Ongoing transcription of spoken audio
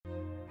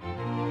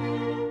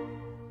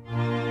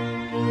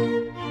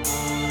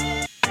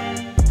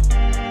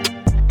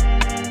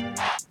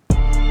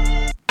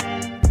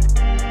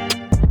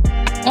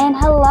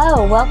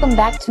welcome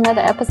back to another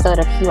episode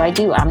of Who I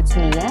Do. I'm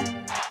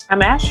Tania.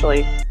 I'm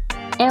Ashley.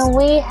 And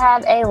we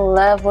have a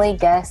lovely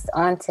guest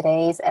on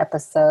today's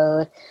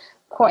episode.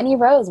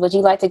 Courtney-Rose, would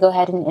you like to go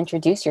ahead and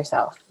introduce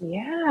yourself?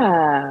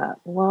 Yeah.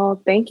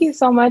 Well, thank you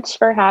so much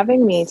for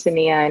having me,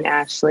 Tania and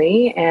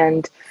Ashley.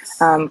 And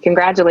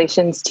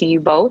congratulations to you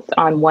both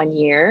on 1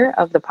 year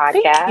of the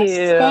podcast. Thank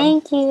you.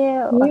 Thank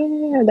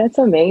you. Yeah, that's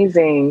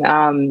amazing.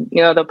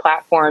 The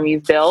platform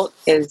you've built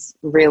is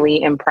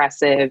really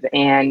impressive.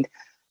 And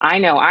I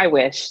know I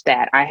wish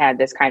that I had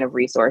this kind of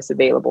resource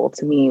available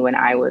to me when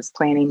I was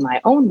planning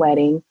my own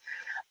wedding.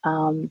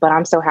 But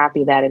I'm so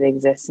happy that it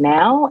exists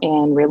now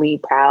and really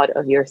proud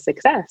of your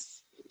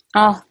success.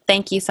 Oh,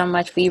 thank you so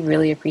much. We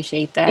really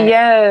appreciate that.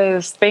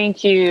 Yes,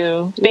 thank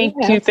you. Thank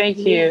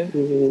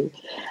you.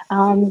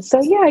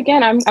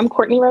 Again, I'm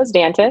Courtney-Rose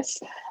Dantus.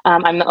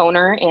 I'm the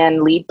owner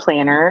and lead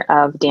planner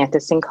of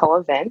Dantus & Co.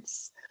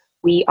 Events.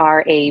 We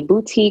are a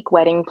boutique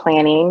wedding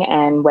planning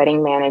and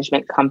wedding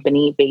management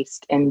company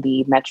based in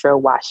the Metro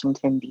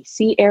Washington,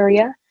 D.C.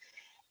 area.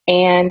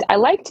 And I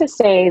like to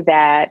say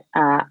that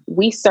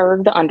we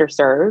serve the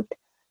underserved,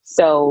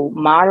 so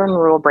modern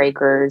rule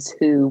breakers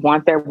who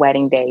want their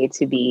wedding day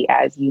to be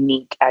as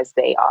unique as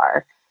they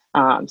are.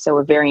 So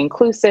we're very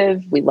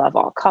inclusive. We love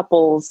all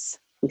couples.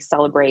 We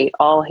celebrate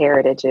all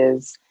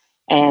heritages,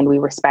 and we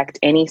respect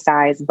any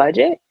size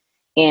budget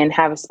and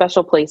have a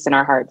special place in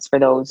our hearts for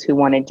those who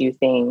want to do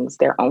things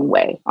their own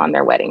way on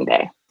their wedding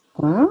day.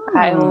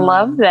 I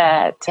love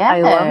that. Yeah.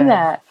 I love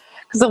that.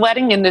 Because the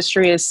wedding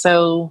industry is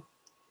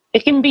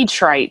it can be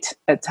trite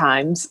at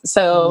times.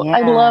 So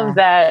I love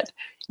that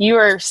you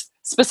are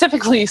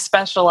specifically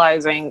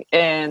specializing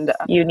in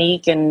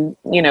unique and,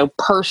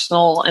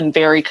 personal and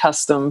very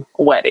custom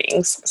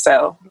weddings.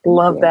 So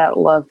love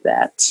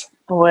that.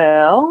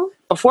 Well,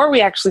 before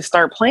we actually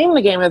start playing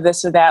the game of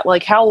this or that,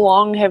 how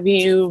long have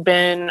you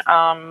been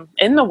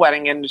in the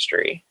wedding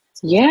industry?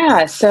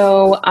 Yeah,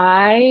 so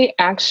I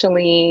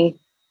actually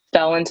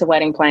fell into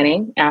wedding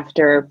planning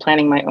after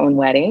planning my own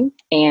wedding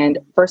and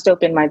first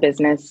opened my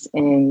business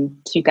in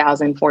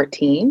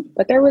 2014.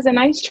 But there was a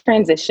nice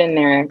transition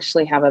there. I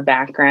actually have a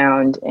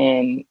background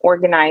in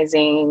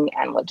organizing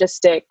and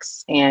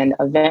logistics and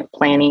event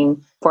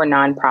planning for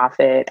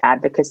nonprofit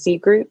advocacy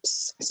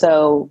groups.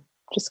 So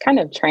just kind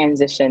of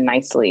transitioned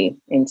nicely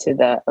into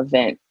the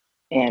event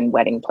and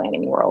wedding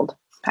planning world.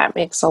 That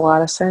makes a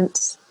lot of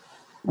sense.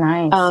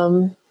 Nice.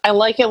 I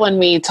like it when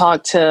we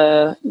talk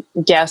to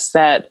guests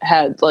that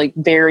had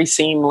very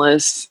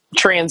seamless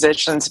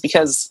transitions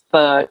because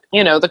the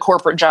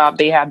corporate job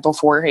they had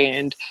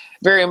beforehand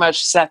very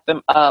much set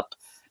them up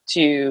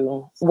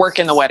to work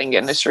in the wedding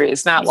industry.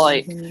 It's not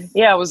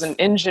I was an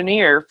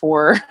engineer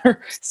for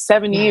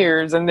 7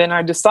 years and then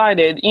I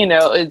decided,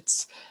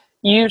 it's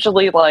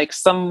usually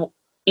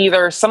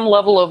either some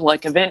level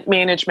of event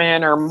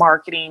management or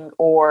marketing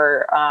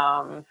or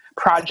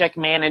project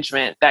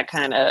management that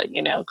kind of,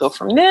 go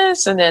from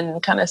this and then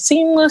kind of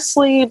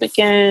seamlessly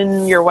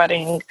begin your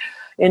wedding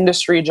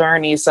industry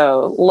journey.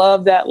 So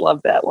love that.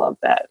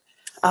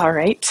 All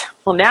right.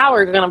 Well, now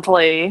we're going to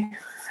play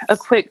a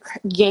quick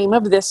game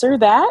of this or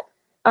that.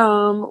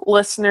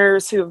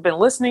 Listeners who have been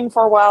listening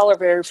for a while are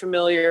very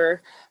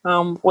familiar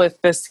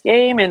with this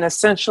game. And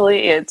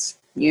essentially it's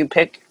you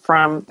pick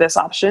from this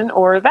option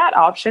or that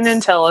option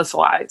and tell us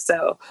why.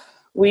 So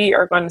we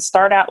are going to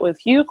start out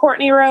with you,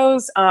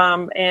 Courtney-Rose.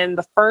 And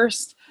the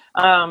first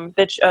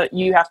that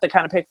you have to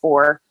kind of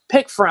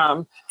pick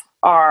from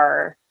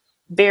are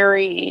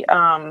very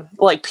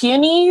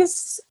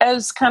peonies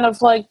as kind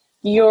of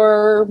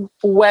your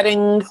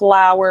wedding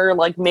flower,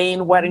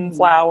 main wedding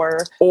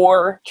flower,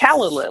 or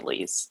calla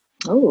lilies.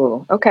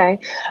 Oh, okay.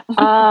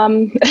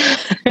 I'm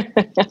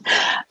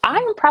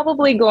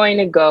probably going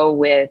to go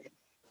with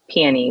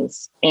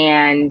peonies.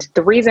 And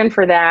the reason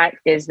for that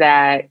is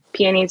that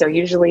peonies are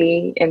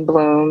usually in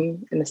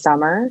bloom in the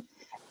summer.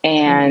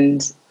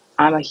 And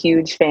I'm a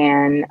huge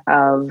fan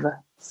of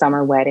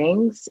summer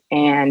weddings.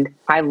 And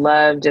I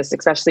love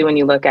especially when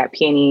you look at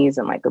peonies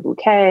and a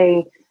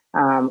bouquet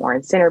or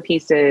in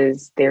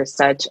centerpieces, they're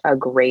such a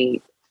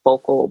great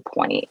focal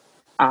point.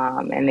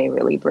 And they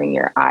really bring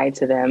your eye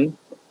to them.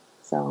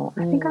 So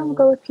I think I'll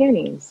go with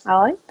peonies. I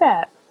like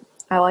that.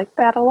 I like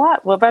that a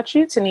lot. What about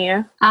you,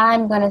 Tania?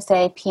 I'm going to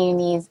say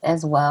peonies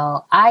as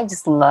well. I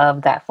just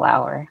love that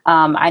flower.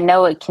 I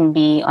know it can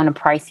be on a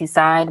pricey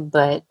side,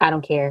 but I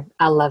don't care.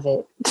 I love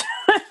it.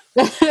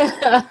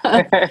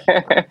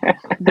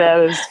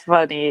 That is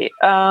funny.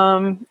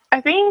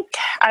 I think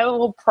I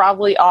will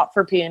probably opt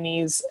for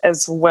peonies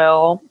as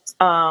well.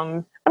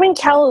 Calla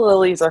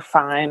lilies are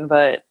fine,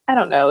 but I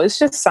don't know. It's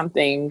just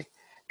something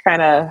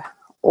kind of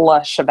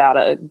lush about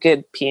a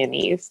good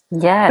peonies.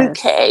 Yes.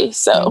 Okay.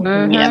 So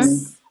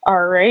yes.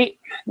 All right.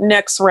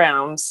 Next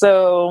round.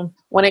 So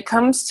when it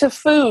comes to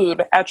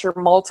food at your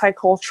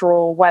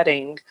multicultural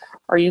wedding,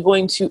 are you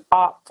going to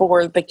opt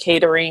for the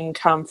catering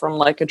come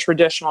from a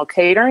traditional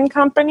catering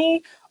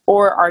company,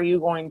 or are you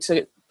going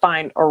to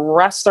find a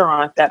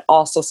restaurant that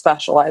also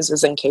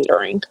specializes in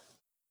catering?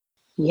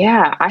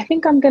 Yeah, I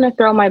think I'm going to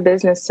throw my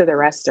business to the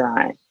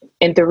restaurant.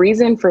 And the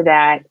reason for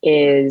that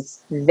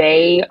is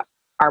they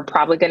are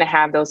probably going to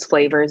have those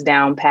flavors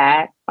down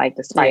pat. Like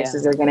the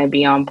spices are going to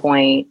be on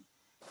point.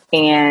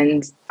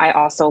 And I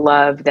also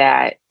love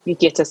that you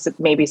get to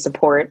maybe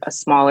support a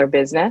smaller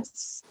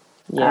business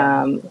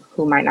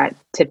who might not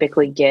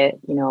typically get,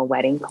 a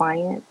wedding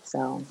client.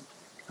 So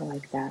I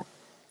like that.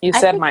 You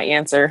said my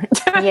answer.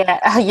 Yeah,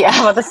 I was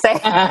about to say.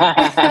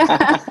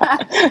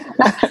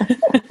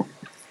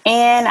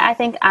 And I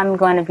think I'm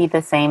going to be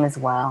the same as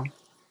well.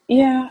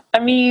 Yeah, I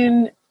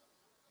mean,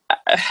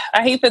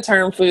 I hate the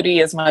term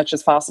foodie as much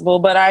as possible,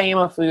 but I am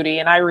a foodie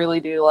and I really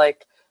do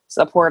like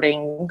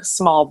supporting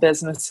small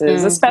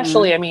businesses,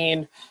 especially, I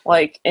mean,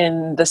 like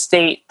in the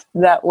state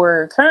that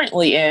we're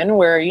currently in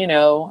where,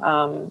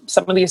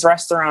 some of these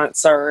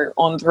restaurants are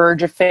on the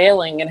verge of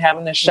failing and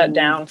having to shut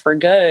down for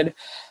good.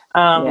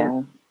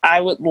 I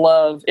would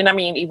love, and I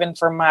mean, even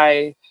for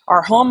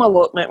our home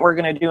elopement we're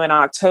going to do in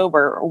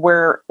October,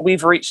 where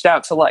we've reached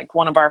out to like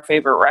one of our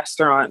favorite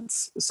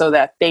restaurants so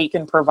that they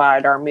can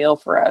provide our meal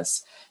for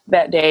us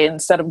that day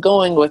instead of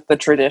going with the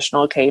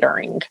traditional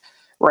catering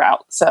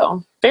route.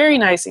 So very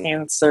nice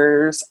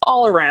answers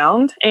all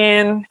around.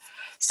 And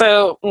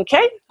so,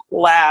 okay,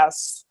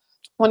 last,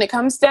 when it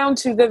comes down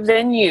to the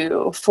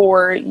venue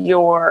for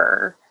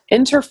your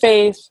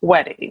interfaith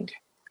wedding,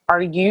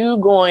 are you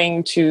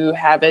going to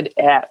have it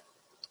at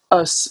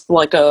a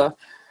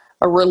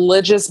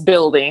religious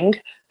building?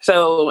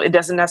 So it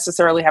doesn't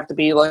necessarily have to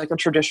be like a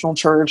traditional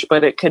church,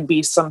 but it could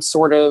be some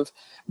sort of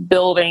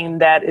building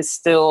that is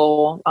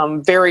still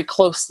very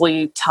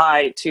closely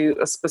tied to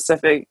a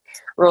specific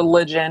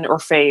religion or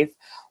faith?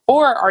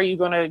 Or are you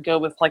going to go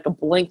with like a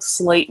blank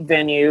slate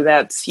venue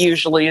that's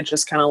usually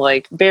just kind of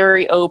like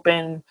very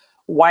open,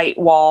 white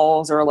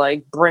walls or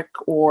like brick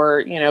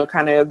or,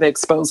 kind of the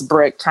exposed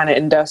brick kind of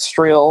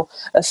industrial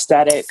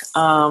aesthetic,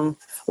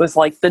 with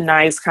like the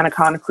nice kind of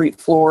concrete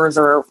floors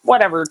or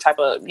whatever type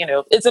of,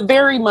 it's a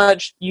very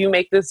much you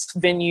make this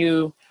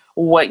venue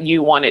what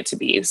you want it to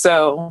be.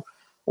 So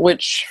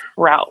which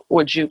route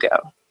would you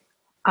go?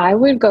 I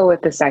would go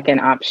with the second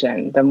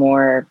option, the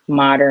more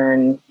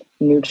modern,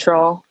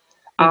 neutral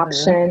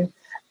option.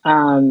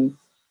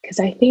 Because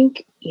I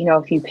think,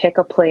 if you pick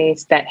a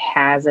place that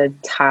has a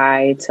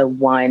tie to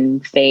one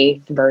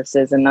faith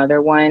versus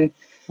another one,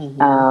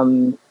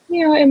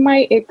 it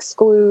might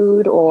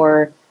exclude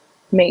or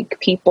make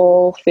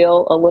people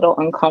feel a little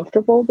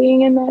uncomfortable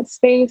being in that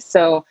space.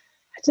 So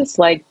I just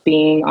like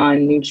being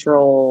on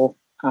neutral,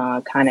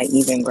 kind of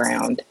even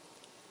ground.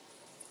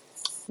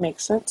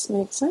 Makes sense.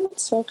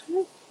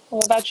 Okay.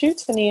 What about you,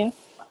 Tania?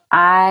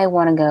 I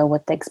want to go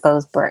with the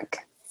exposed brick.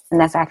 And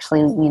that's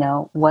actually,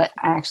 what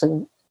I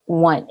actually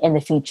want in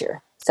the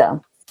future.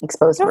 So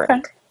exposed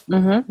brick.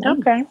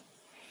 Okay.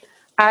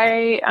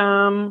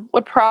 I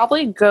would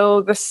probably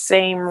go the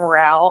same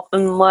route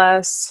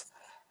unless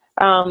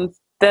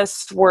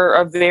this were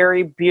a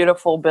very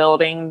beautiful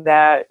building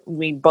that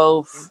we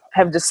both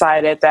have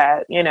decided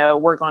that,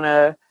 we're going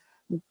to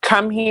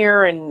come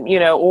here and,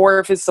 or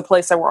if it's the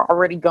place that we're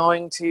already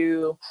going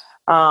to,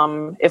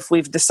 if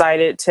we've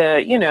decided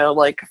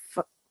to,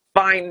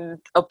 find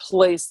a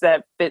place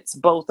that fits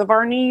both of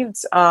our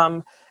needs,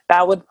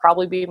 that would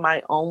probably be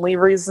my only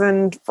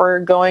reason for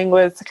going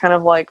with kind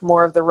of like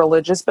more of the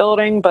religious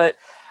building. But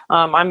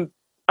I'm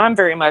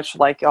very much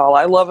like y'all.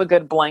 I love a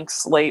good blank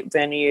slate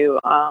venue.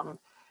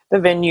 The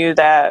venue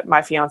that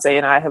my fiance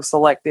and I have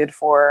selected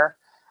for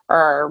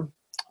our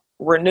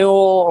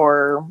renewal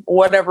or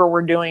whatever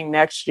we're doing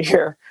next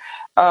year,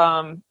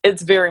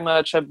 it's very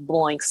much a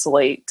blank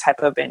slate type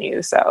of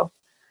venue. So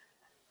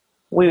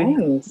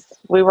we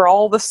were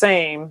all the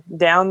same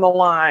down the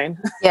line.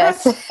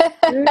 Yes.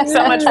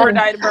 So much for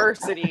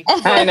diversity.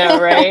 I know,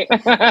 right?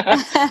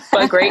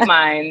 But great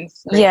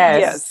minds.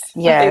 Yes.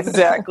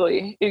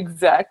 Exactly.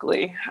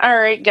 All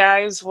right,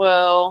 guys.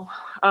 Well,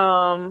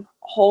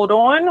 hold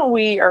on.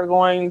 We are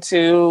going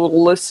to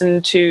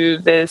listen to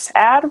this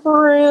ad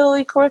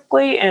really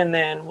quickly, and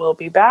then we'll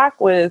be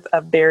back with a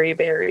very,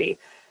 very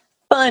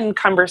fun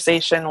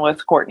conversation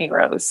with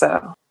Courtney-Rose.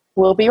 So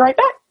we'll be right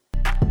back.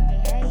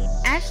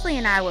 Ashley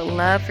and I would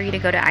love for you to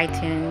go to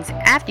iTunes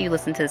after you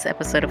listen to this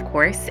episode, of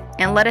course,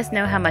 and let us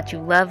know how much you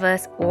love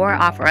us or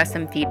offer us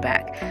some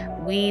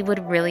feedback. We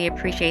would really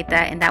appreciate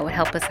that, and that would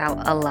help us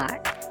out a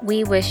lot.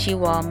 We wish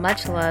you all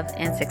much love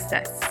and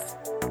success.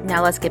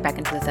 Now let's get back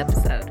into this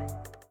episode.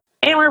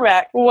 And we're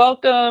back.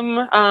 Welcome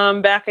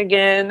back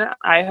again.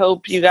 I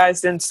hope you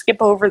guys didn't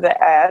skip over the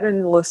ad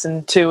and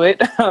listen to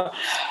it.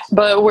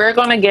 But we're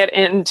going to get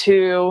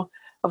into,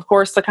 of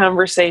course, the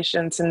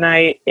conversation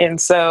tonight.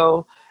 And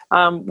so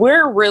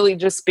we're really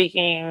just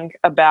speaking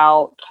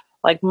about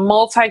like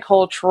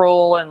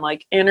multicultural and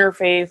like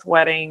interfaith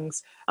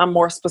weddings,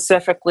 more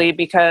specifically,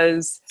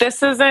 because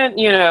this isn't,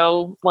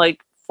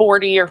 like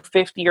 40 or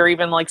 50 or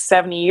even like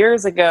 70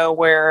 years ago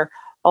where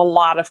a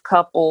lot of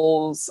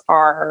couples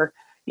are,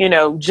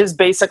 just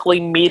basically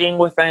meeting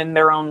within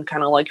their own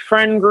kind of like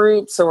friend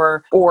groups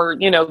or,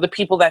 the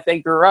people that they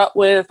grew up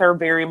with are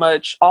very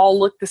much all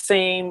look the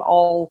same,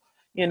 all,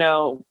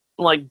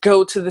 like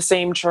go to the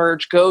same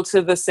church, go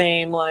to the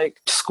same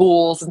like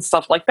schools and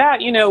stuff like that.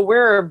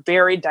 We're a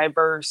very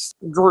diverse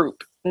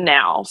group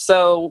now.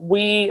 So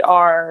we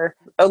are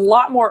a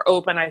lot more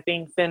open, I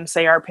think, than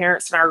say our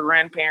parents and our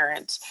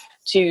grandparents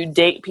to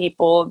date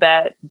people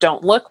that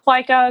don't look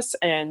like us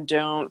and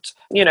don't,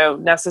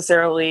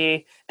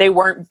 necessarily, they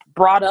weren't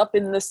brought up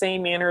in the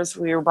same manners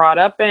we were brought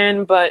up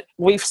in, but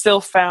we've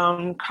still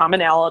found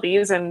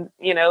commonalities and,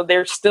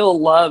 there's still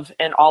love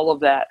in all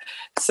of that.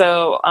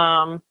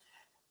 So,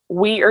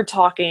 we are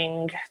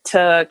talking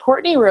to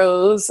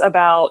Courtney-Rose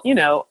about,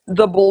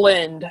 the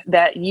blend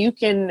that you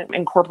can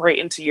incorporate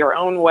into your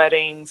own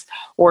weddings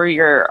or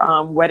your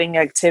wedding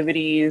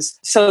activities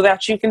so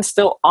that you can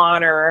still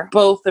honor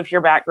both of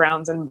your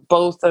backgrounds and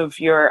both of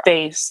your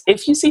faiths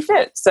if you see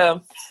fit.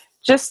 So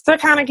just to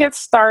kind of get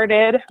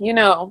started,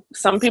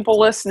 some people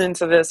listening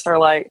to this are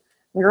like,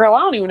 girl, I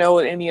don't even know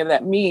what any of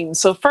that means.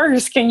 So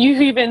first, can you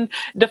even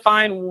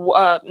define,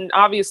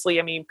 obviously,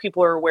 I mean,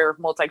 people are aware of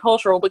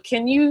multicultural, but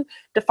can you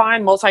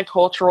define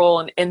multicultural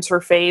and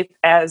interfaith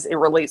as it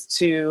relates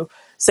to,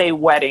 say,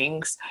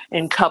 weddings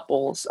and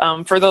couples,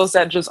 for those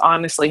that just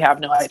honestly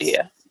have no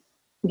idea?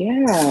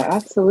 Yeah,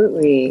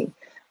 absolutely.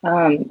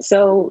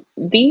 So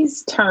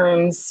these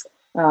terms,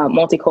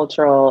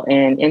 multicultural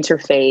and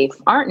interfaith,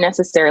 aren't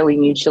necessarily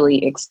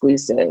mutually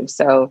exclusive.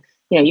 So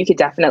you could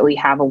definitely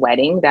have a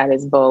wedding that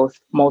is both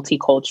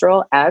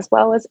multicultural as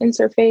well as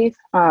interfaith.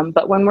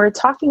 But when we're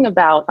talking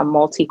about a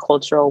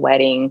multicultural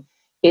wedding,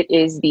 it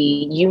is the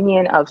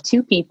union of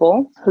two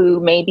people who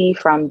may be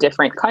from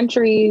different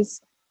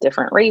countries,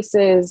 different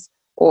races,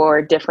 or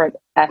different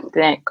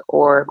ethnic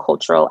or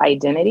cultural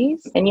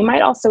identities. And you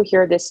might also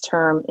hear this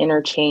term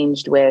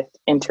interchanged with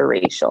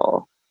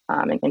interracial,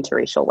 an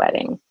interracial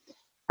wedding.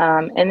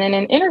 And then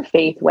an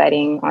interfaith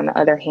wedding, on the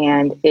other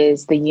hand,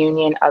 is the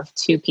union of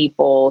two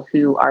people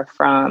who are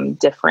from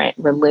different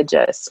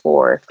religious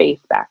or faith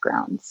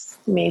backgrounds.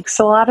 Makes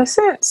a lot of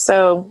sense.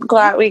 So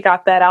glad we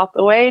got that out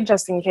the way,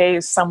 just in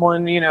case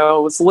someone,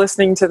 was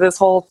listening to this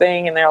whole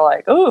thing and they're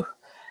like, oh,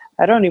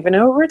 I don't even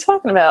know what we're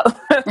talking about.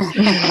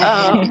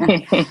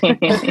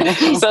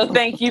 So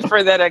thank you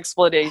for that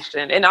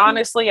explanation. And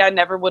honestly, I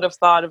never would have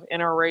thought of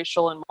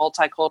interracial and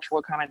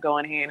multicultural kind of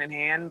going hand in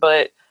hand,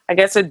 but I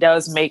guess it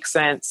does make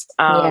sense.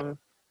 I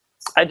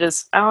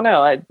don't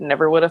know. I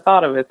never would have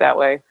thought of it that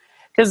way.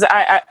 Because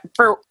I,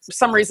 for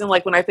some reason,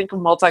 like when I think of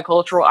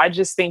multicultural, I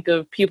just think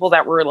of people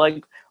that were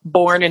like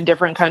born in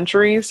different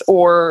countries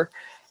or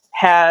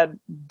had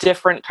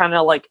different kind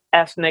of like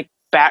ethnic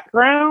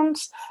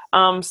backgrounds.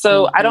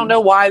 So I don't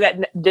know why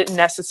that didn't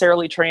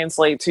necessarily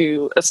translate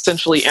to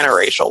essentially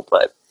interracial.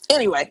 But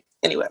anyway.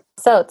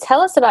 So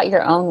tell us about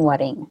your own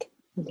wedding.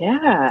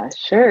 Yeah,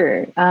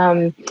 sure.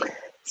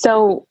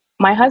 So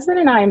my husband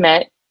and I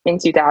met in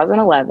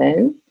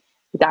 2011.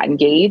 We got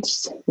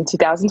engaged in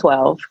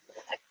 2012,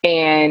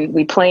 and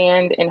we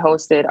planned and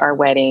hosted our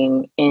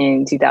wedding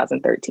in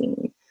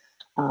 2013.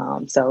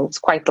 So it's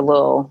quite the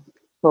little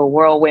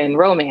whirlwind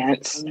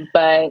romance,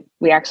 but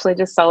we actually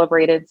just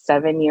celebrated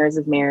 7 years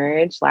of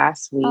marriage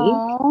last week.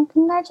 Oh,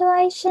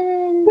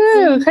 congratulations.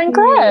 Ooh,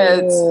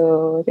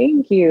 congrats.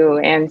 Thank you.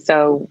 And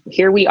so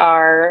here we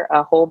are,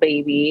 a whole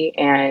baby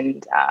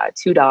and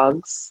 2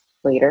 dogs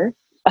later.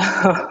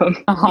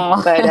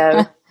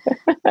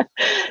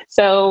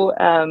 So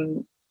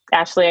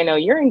Ashley, I know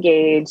you're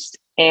engaged,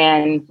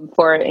 and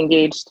for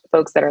engaged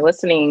folks that are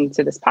listening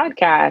to this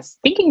podcast,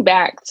 thinking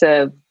back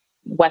to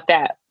what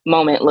that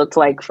moment looked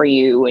like for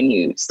you when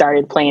you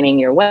started planning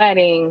your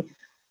wedding,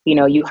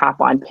 you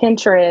hop on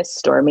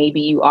Pinterest, or maybe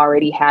you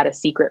already had a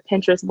secret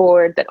Pinterest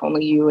board that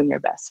only you and your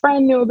best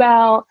friend knew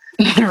about.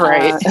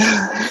 Right.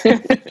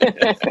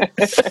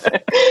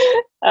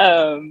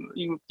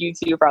 You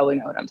two probably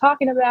know what I'm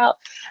talking about.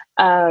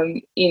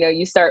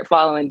 You start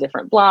following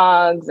different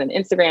blogs and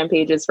Instagram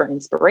pages for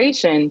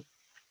inspiration.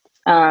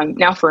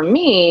 Now for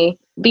me,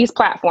 these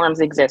platforms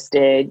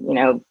existed,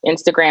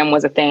 Instagram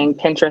was a thing,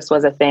 Pinterest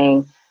was a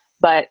thing.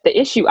 But the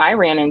issue I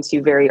ran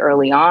into very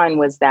early on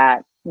was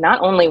that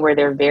not only were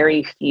there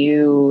very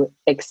few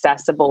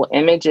accessible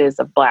images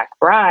of Black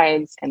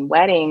brides and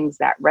weddings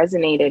that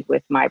resonated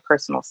with my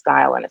personal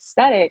style and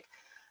aesthetic,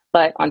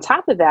 but on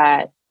top of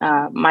that,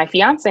 my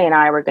fiance and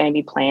I were going to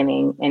be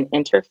planning an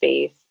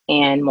interfaith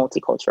and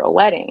multicultural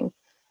wedding.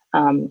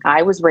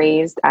 I was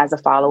raised as a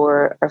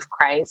follower of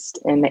Christ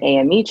in the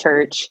AME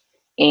church,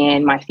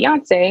 and my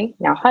fiance,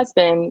 now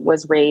husband,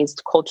 was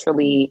raised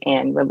culturally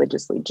and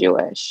religiously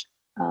Jewish.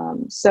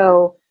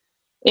 So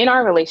in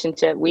our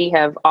relationship, we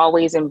have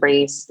always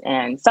embraced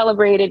and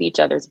celebrated each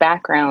other's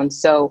backgrounds.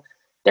 So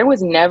there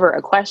was never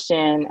a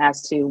question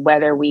as to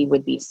whether we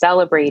would be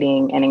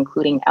celebrating and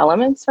including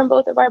elements from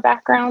both of our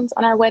backgrounds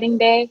on our wedding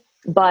day.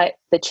 But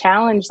the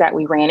challenge that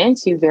we ran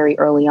into very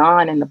early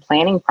on in the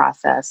planning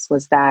process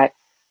was that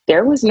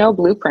there was no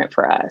blueprint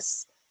for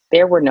us.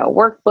 There were no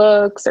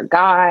workbooks or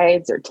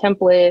guides or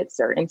templates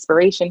or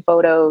inspiration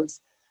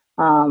photos.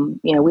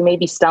 We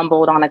maybe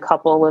stumbled on a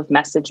couple of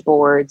message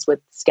boards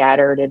with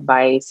scattered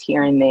advice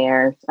here and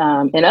there.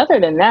 And other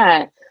than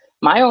that,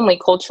 my only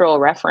cultural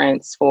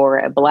reference for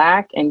a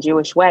Black and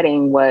Jewish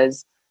wedding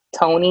was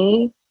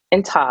Tony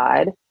and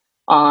Todd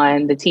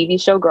on the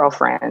TV show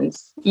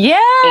Girlfriends.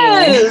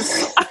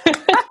 Yes.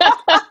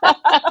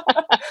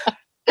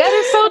 That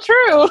is so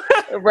true.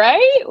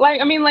 Right?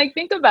 Like, I mean, like,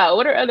 think about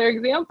what are other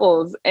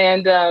examples?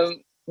 And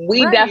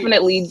we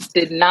definitely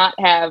did not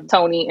have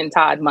Tony and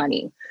Todd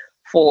money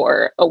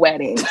for a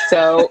wedding.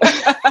 So,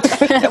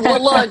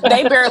 well, look,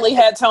 they barely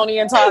had Tony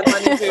and Todd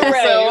money too.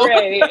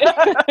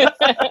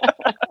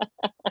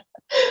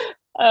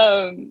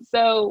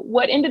 So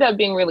what ended up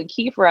being really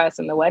key for us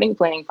in the wedding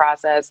planning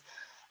process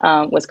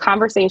was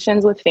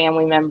conversations with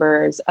family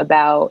members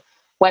about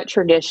what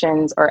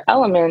traditions or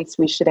elements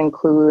we should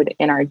include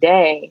in our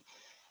day.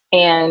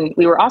 And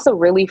we were also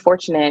really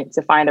fortunate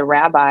to find a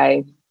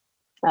rabbi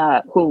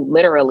who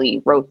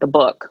literally wrote the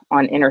book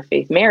on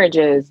interfaith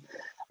marriages.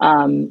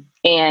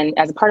 And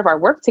as a part of our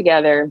work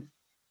together,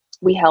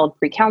 we held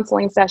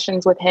pre-counseling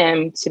sessions with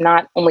him to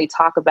not only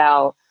talk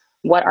about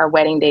what our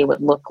wedding day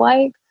would look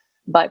like,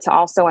 but to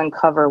also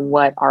uncover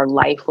what our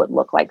life would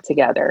look like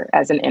together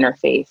as an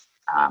interfaith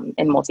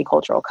and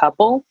multicultural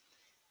couple.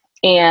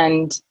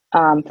 And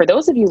for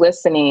those of you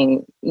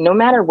listening, no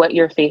matter what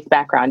your faith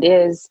background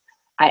is,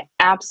 I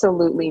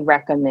absolutely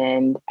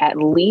recommend at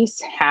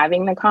least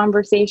having the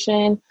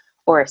conversation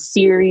or a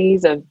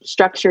series of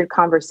structured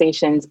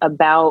conversations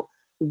about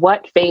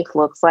what faith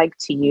looks like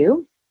to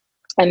you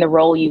and the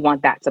role you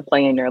want that to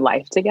play in your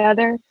life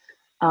together.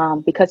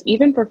 Because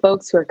even for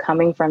folks who are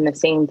coming from the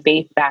same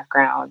faith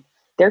background,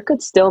 there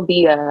could still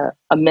be a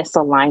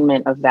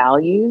misalignment of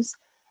values.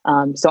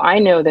 So I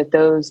know that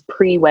those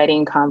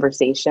pre-wedding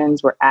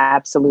conversations were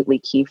absolutely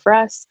key for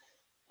us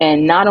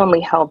and not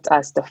only helped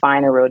us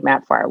define a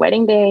roadmap for our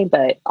wedding day,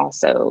 but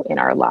also in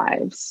our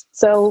lives.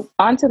 So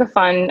on to the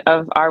fun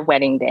of our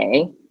wedding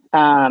day.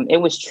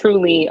 It was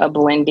truly a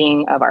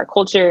blending of our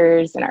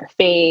cultures and our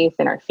faith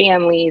and our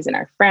families and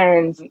our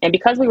friends. And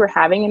because we were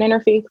having an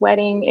interfaith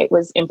wedding, it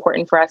was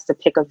important for us to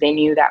pick a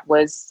venue that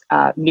was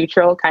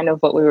neutral, kind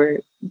of what we were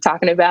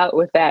talking about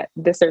with that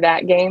this or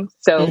that game.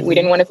 So we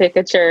didn't want to pick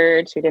a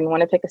church. We didn't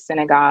want to pick a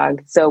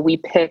synagogue. So we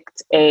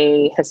picked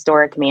a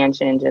historic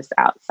mansion just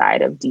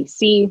outside of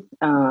DC,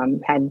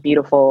 had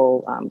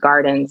beautiful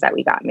gardens that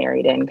we got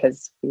married in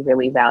because we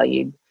really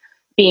valued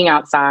being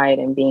outside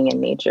and being in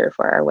nature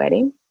for our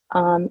wedding.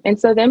 And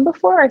so then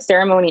before our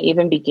ceremony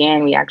even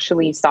began, we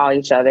actually saw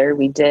each other.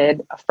 We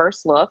did a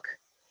first look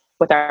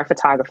with our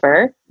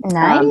photographer.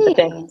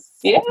 Nice.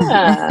 Yeah.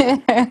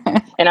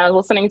 And I was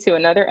listening to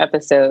another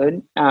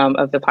episode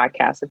of the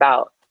podcast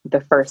about the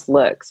first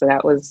look. So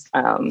that was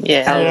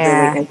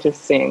really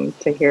interesting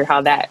to hear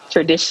how that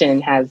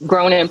tradition has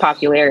grown in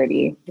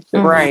popularity.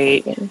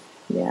 Right.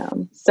 Yeah.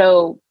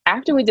 So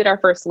after we did our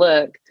first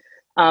look,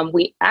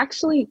 we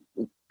actually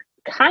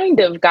kind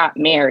of got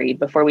married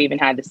before we even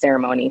had the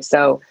ceremony.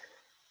 So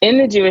in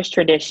the Jewish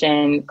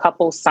tradition,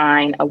 couples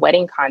sign a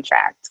wedding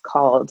contract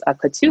called a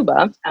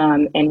ketubah.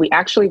 And we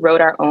actually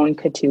wrote our own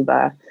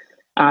ketubah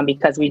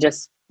because we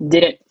just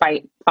didn't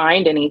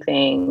find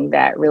anything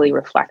that really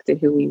reflected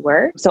who we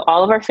were. So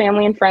all of our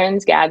family and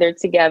friends gathered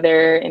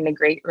together in the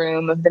great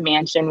room of the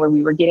mansion where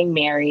we were getting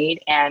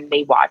married, and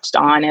they watched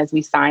on as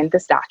we signed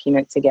this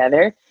document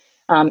together.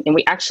 And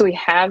we actually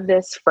have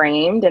this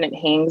framed and it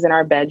hangs in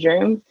our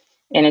bedroom.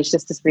 And it's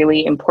just this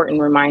really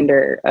important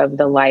reminder of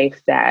the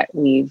life that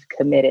we've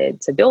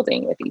committed to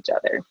building with each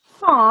other.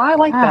 Oh, I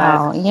like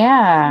that.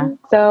 Yeah.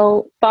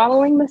 So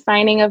following the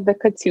signing of the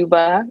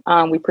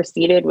ketubah, we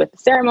proceeded with the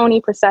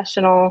ceremony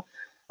processional.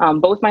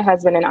 Both my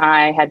husband and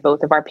I had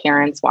both of our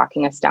parents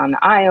walking us down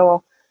the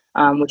aisle,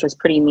 which was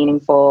pretty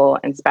meaningful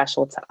and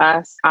special to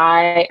us.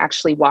 I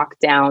actually walked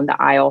down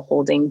the aisle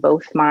holding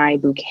both my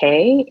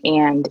bouquet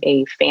and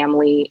a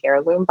family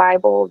heirloom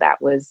Bible that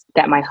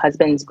my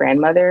husband's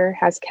grandmother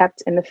has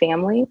kept in the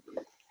family.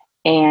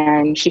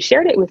 And she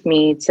shared it with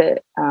me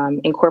to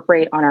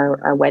incorporate on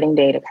our wedding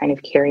day to kind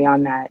of carry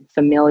on that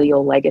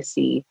familial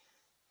legacy.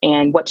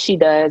 And what she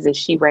does is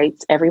she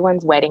writes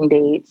everyone's wedding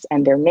dates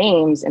and their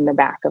names in the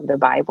back of the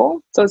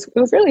Bible. So it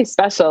was really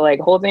special,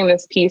 like holding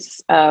this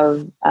piece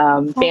of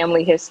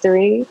family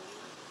history.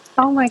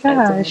 Oh my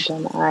gosh.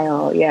 On the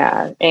aisle,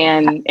 yeah.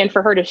 And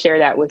for her to share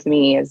that with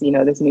me as,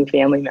 this new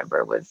family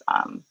member was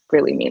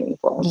really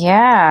meaningful.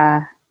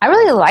 Yeah. I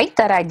really like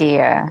that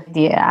idea.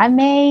 Yeah. I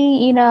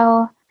may,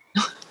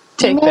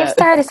 Take you may have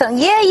started something.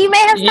 Yeah, you may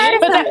have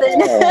started something.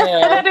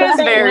 That is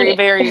very,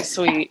 very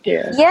sweet.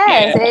 Yeah.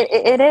 Yes,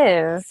 it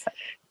is.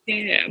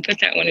 Yeah, put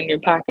that one in your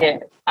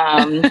pocket.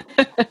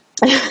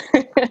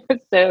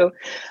 So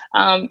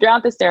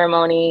throughout the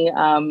ceremony,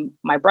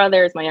 my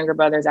younger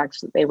brothers,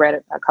 actually, they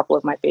read a couple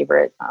of my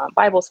favorite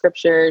Bible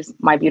scriptures.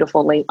 My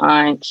beautiful late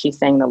aunt, she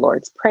sang the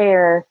Lord's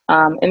Prayer.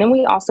 And then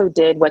we also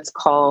did what's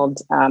called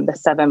the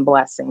 7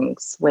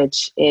 blessings,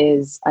 which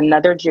is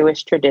another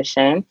Jewish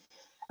tradition.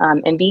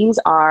 And these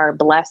are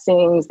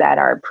blessings that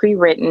are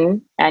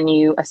pre-written, and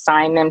you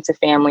assign them to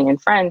family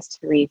and friends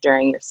to read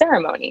during your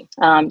ceremony.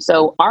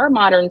 So our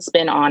modern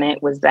spin on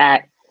it was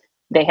that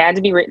they had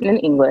to be written in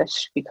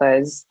English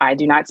because I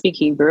do not speak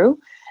Hebrew.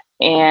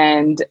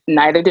 and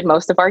neither did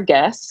most of our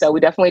guests. So we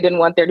definitely didn't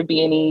want there to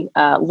be any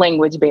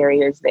language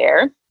barriers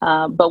there.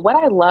 But what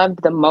I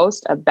loved the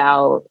most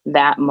about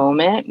that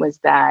moment was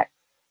that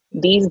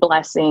these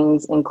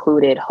blessings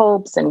included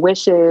hopes and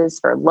wishes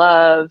for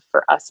love,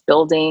 for us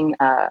building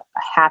a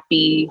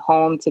happy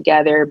home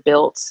together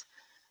built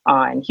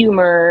on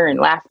humor and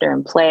laughter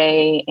and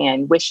play,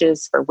 and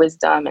wishes for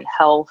wisdom and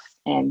health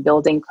and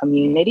building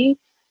community.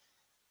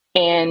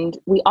 And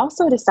we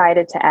also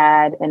decided to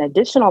add an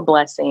additional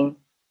blessing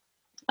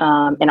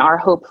in our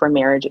hope for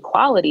marriage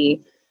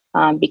equality,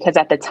 because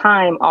at the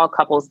time, all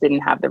couples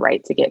didn't have the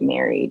right to get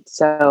married.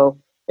 So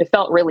it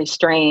felt really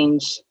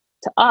strange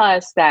to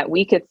us that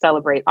we could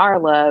celebrate our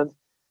love,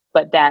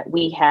 but that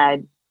we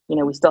had,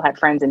 we still had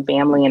friends and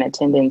family in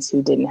attendance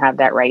who didn't have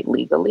that right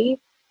legally.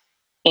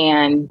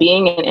 And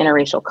being an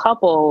interracial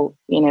couple,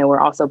 we're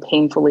also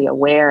painfully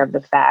aware of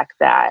the fact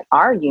that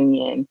our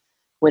union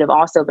would have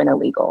also been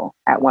illegal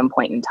at one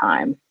point in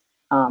time.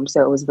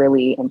 So it was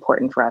really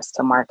important for us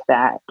to mark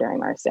that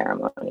during our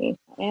ceremony.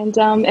 And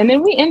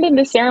then we ended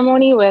the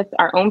ceremony with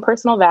our own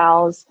personal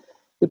vows.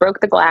 We broke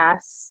the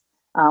glass,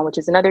 which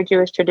is another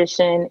Jewish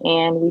tradition,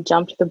 and we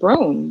jumped the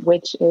broom,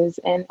 which is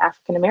an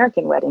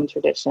African-American wedding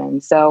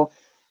tradition. So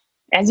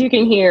as you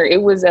can hear,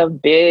 it was a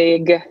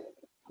big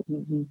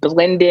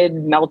blended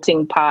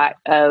melting pot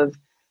of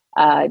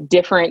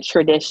different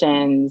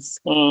traditions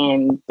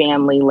and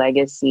family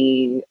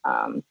legacy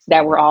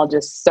that were all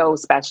just so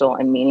special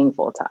and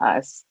meaningful to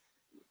us.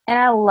 And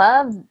I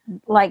love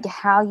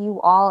how you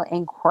all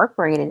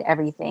incorporated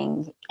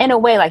everything in a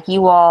way,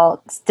 you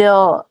all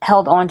still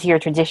held on to your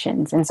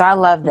traditions. And so I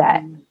love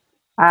that. Mm-hmm.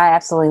 I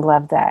absolutely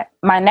love that.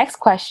 My next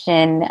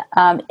question,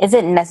 is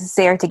it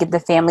necessary to get the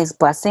family's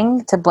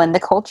blessing to blend the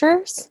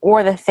cultures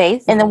or the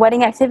faith in the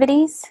wedding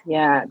activities?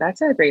 Yeah,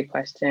 that's a great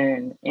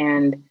question.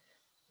 And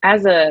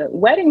as a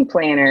wedding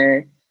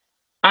planner,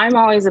 I'm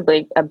always a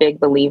big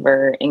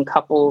believer in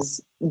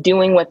couples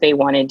doing what they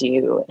want to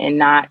do and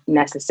not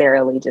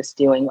necessarily just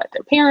doing what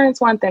their parents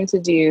want them to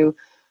do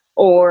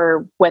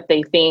or what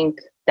they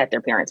think that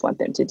their parents want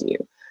them to do.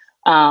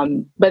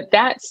 But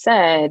that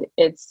said,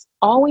 it's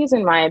always,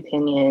 in my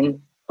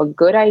opinion, a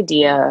good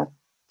idea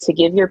to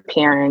give your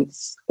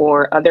parents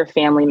or other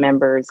family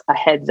members a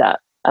heads up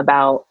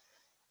about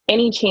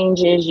any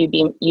changes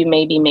you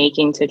may be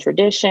making to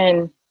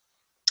tradition,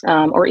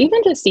 or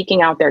even just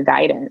seeking out their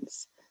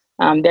guidance.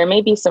 There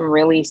may be some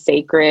really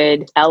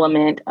sacred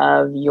element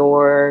of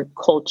your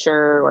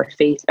culture or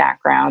faith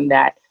background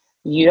that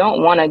you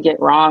don't want to get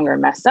wrong or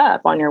mess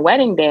up on your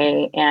wedding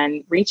day,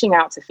 and reaching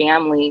out to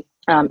family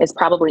is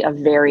probably a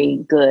very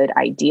good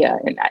idea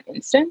in that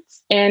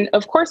instance. And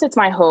of course, it's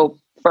my hope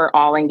for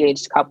all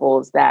engaged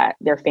couples that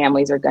their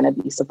families are going to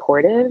be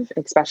supportive,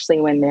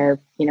 especially when they're,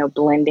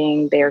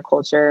 blending their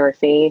culture or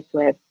faith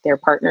with their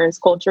partner's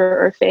culture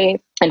or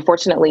faith. And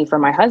fortunately for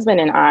my husband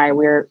and I,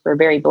 we're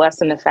very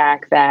blessed in the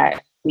fact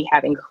that we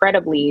have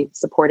incredibly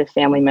supportive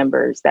family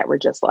members that were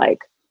just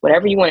like,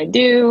 whatever you want to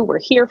do, we're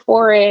here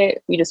for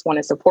it. We just want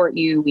to support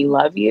you. We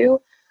love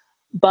you.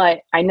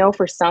 But I know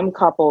for some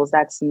couples,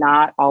 that's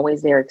not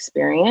always their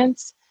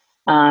experience.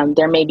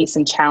 There may be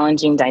some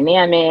challenging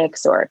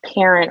dynamics, or a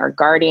parent or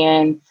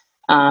guardian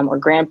or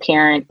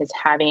grandparent is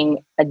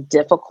having a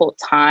difficult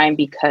time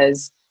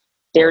because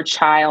their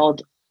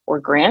child or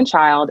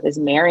grandchild is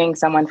marrying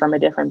someone from a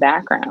different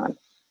background.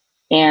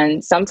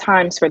 And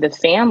sometimes for the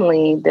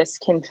family, this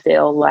can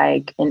feel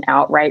like an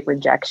outright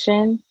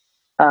rejection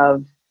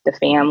of the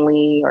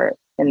family or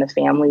in the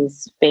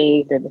family's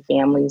faith or the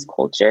family's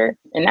culture.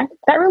 And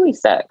that really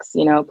sucks,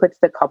 puts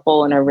the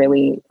couple in a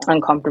really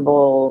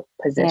uncomfortable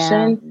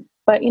position. Yeah.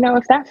 But,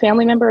 if that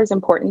family member is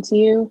important to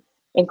you,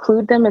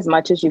 include them as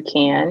much as you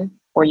can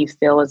or you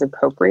feel is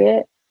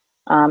appropriate.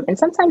 And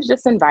sometimes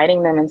just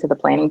inviting them into the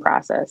planning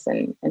process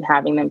and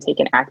having them take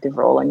an active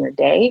role in your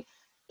day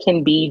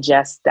can be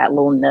just that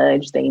little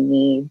nudge they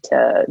need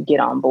to get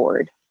on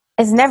board.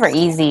 It's never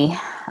easy.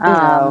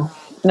 No,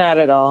 not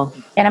at all.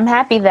 And I'm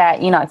happy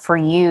that, for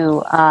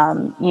you,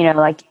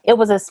 it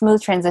was a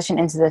smooth transition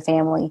into the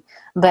family.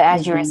 But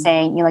as you were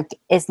saying,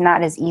 it's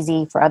not as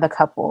easy for other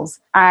couples.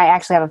 I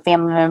actually have a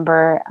family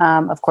member,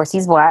 of course,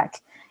 he's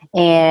Black,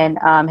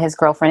 and his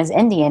girlfriend is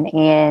Indian.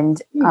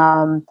 And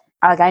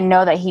I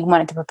know that he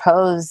wanted to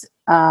propose,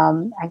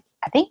 I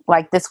think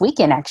this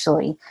weekend,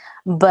 actually.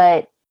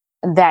 But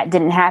that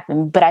didn't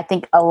happen. But I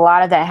think a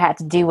lot of that had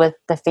to do with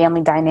the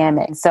family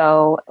dynamic.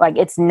 So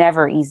it's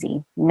never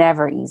easy,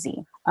 never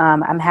easy.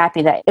 I'm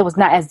happy that it was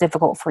not as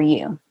difficult for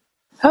you.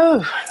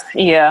 Oh,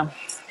 yeah.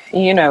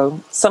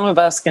 Some of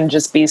us can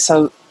just be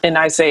so, and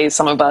I say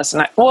some of us,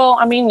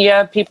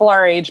 people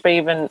our age, but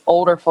even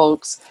older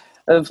folks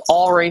of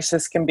all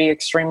races can be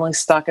extremely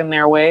stuck in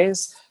their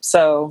ways.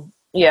 So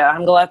yeah,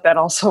 I'm glad that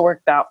also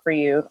worked out for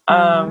you.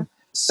 Mm-hmm.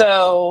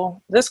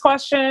 So this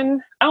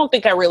question, I don't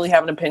think I really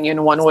have an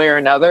opinion one way or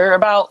another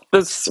about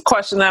this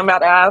question that I'm about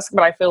to ask,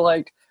 but I feel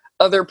like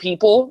other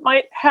people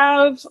might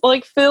have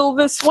feel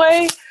this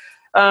way.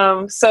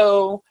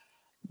 So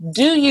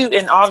do you,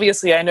 and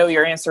obviously I know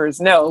your answer is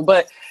no,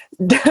 but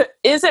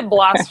Is it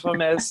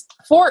blasphemous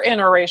for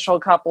interracial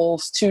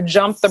couples to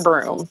jump the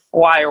broom?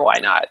 Why or why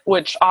not?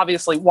 Which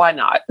obviously, why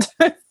not?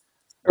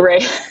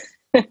 Right.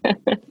 Yes,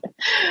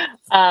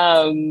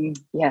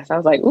 I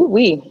was like,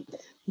 ooh,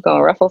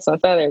 gonna ruffle some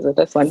feathers with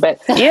this one, but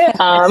yeah,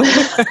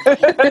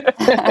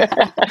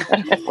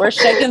 we're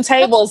shaking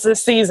tables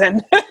this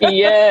season.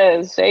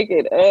 Yes, shake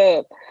it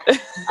up.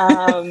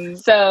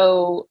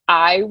 So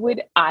I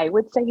would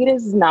say it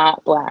is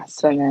not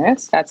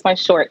blasphemous. That's my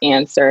short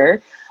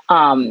answer.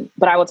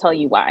 But I will tell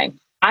you why.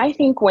 I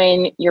think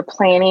when you're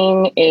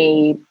planning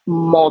a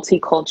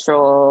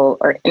multicultural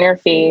or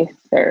interfaith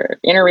or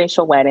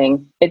interracial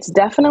wedding, it's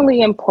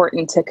definitely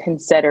important to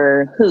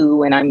consider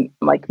who, and I'm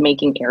like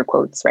making air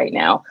quotes right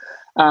now,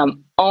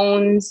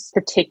 owns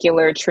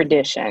particular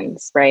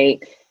traditions,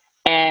 right?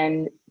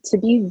 And to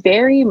be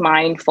very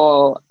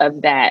mindful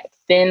of that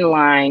thin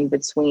line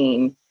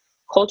between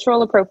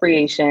cultural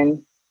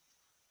appropriation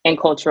and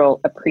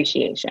cultural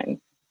appreciation.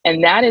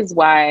 And that is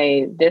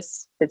why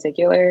this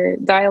particular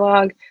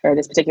dialogue or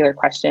this particular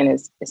question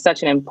is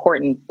such an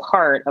important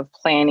part of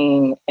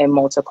planning a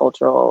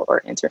multicultural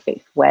or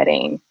interfaith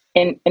wedding.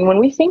 And when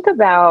we think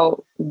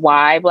about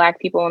why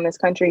Black people in this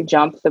country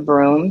jump the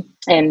broom,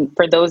 and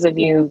for those of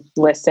you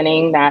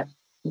listening that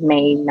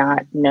may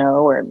not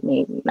know or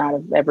may not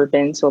have ever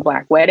been to a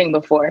Black wedding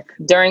before,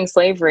 during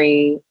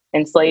slavery,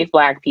 enslaved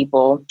Black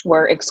people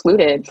were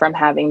excluded from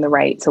having the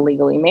right to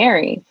legally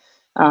marry.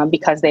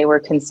 Because they were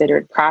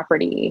considered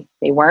property.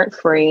 They weren't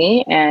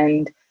free.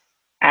 And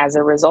as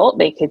a result,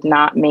 they could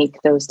not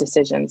make those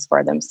decisions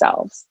for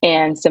themselves.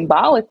 And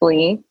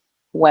symbolically,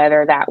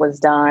 whether that was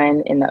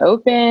done in the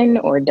open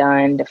or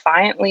done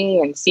defiantly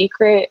in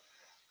secret,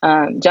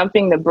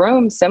 jumping the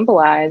broom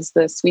symbolized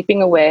the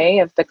sweeping away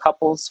of the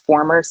couple's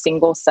former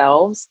single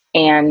selves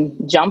and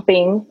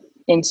jumping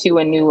into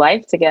a new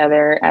life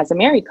together as a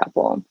married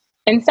couple.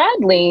 And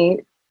sadly,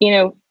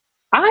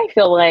 I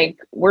feel like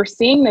we're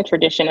seeing the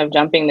tradition of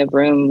jumping the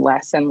broom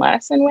less and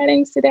less in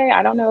weddings today.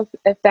 I don't know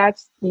if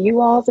that's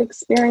you all's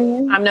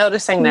experience. I'm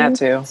noticing that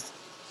too.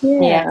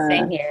 Yeah,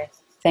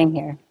 same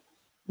here.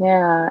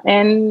 Yeah,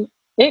 and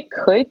it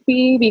could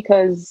be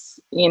because,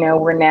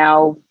 we're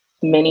now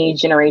many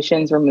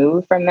generations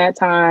removed from that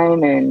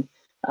time. And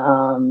I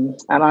don't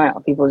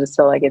know, people just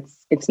feel like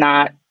it's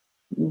not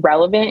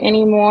relevant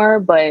anymore.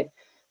 But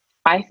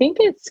I think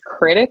it's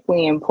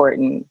critically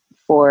important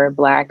for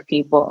Black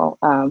people,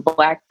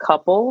 Black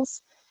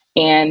couples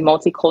and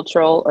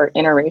multicultural or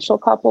interracial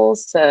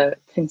couples to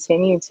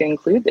continue to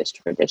include this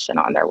tradition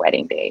on their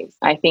wedding days.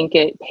 I think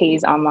it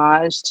pays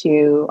homage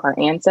to our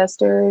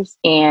ancestors.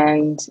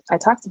 And I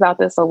talked about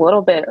this a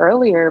little bit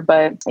earlier,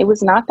 but it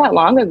was not that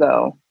long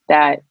ago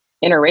that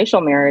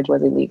interracial marriage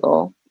was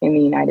illegal in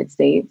the United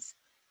States.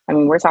 I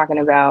mean, we're talking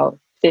about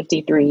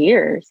 53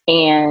 years.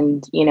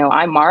 And,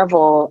 I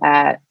marvel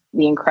at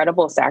the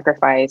incredible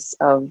sacrifice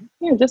of,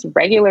 just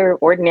regular,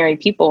 ordinary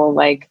people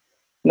like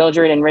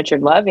Mildred and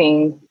Richard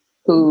Loving,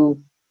 who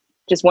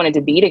just wanted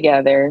to be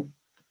together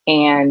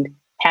and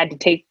had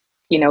to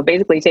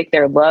basically take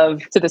their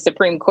love to the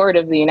Supreme Court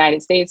of the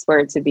United States for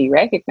it to be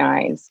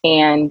recognized.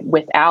 And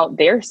without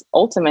their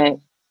ultimate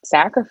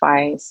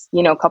sacrifice,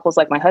 couples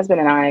like my husband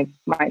and I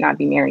might not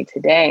be married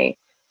today.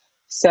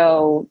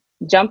 So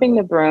jumping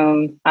the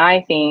broom,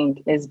 I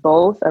think, is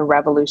both a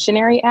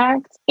revolutionary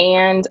act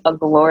and a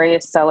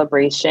glorious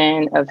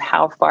celebration of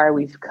how far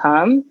we've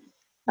come.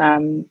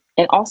 And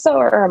also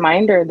a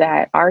reminder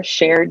that our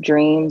shared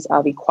dreams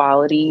of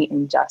equality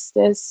and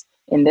justice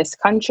in this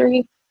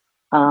country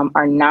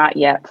are not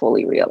yet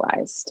fully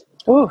realized.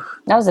 Ooh,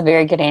 that was a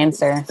very good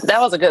answer.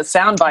 That was a good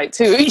soundbite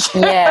too.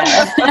 Yeah.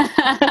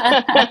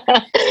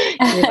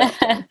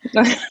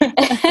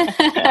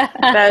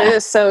 That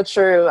is so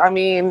true. I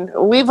mean,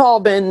 we've all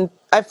been,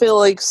 I feel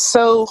like,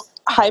 so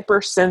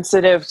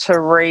hypersensitive to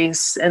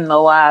race in the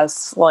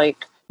last,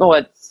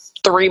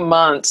 3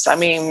 months. I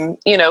mean,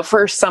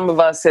 for some of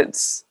us,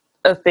 it's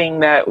a thing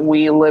that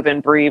we live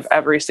and breathe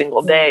every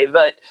single day,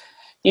 but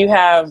you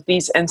have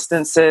these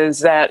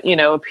instances that,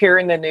 appear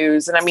in the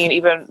news. And I mean,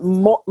 even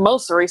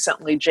most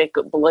recently,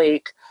 Jacob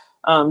Blake,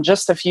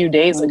 just a few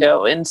days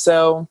ago. And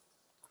so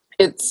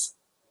it's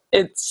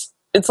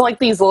like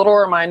these little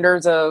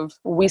reminders of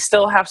we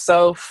still have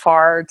so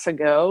far to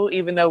go,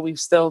 even though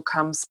we've still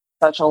come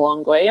such a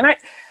long way. And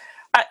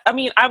I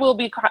mean, I will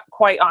be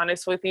quite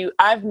honest with you.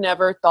 I've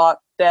never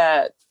thought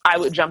that I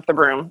would jump the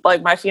broom.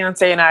 Like, my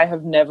fiance and I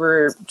have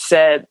never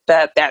said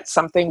that that's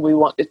something we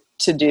wanted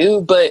to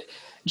do, but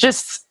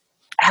just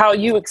how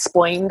you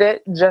explained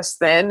it just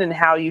then and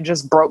how you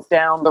just broke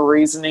down the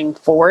reasoning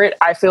for it.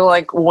 I feel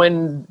like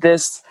when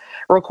this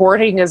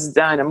recording is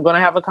done, I'm going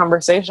to have a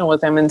conversation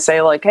with him and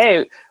say, like,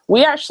 hey,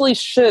 we actually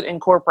should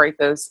incorporate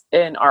this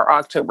in our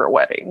October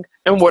wedding.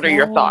 And what are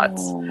your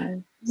thoughts?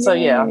 So,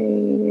 yeah.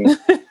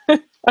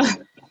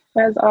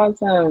 That's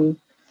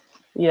awesome.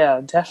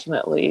 Yeah,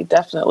 definitely.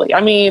 Definitely.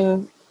 I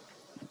mean,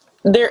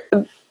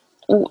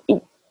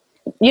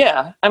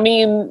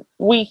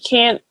 we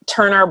can't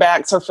turn our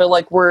backs or feel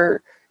like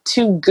we're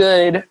too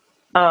good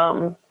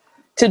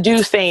to to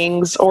do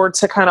things or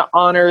to kind of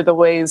honor the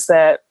ways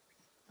that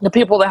the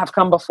people that have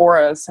come before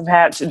us have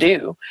had to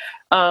do.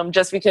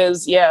 Just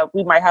because,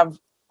 we might have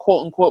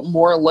quote unquote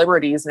more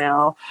liberties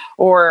now,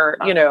 or,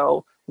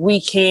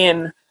 we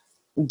can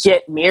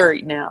get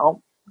married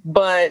now,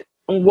 but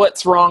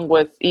what's wrong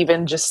with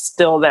even just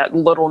still that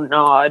little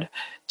nod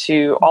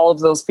to all of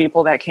those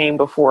people that came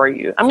before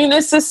you? I mean,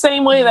 it's the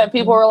same way that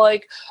people are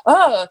like,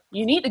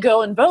 you need to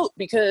go and vote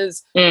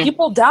because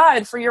people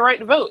died for your right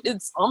to vote.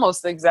 It's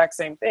almost the exact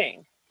same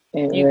thing.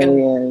 You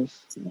really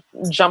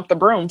can jump the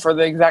broom for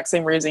the exact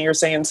same reason you're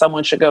saying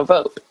someone should go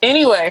vote.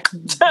 Anyway.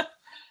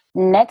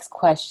 Next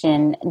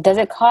question. Does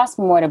it cost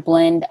more to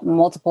blend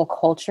multiple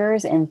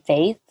cultures and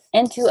faith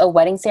into a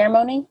wedding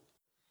ceremony?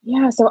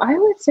 Yeah, so I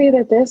would say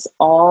that this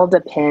all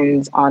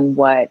depends on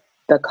what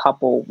the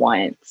couple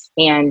wants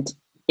and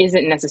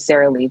isn't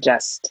necessarily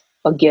just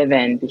a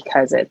given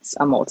because it's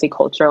a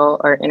multicultural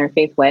or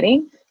interfaith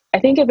wedding. I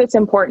think if it's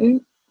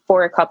important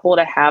for a couple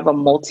to have a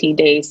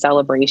multi-day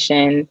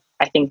celebration,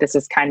 I think this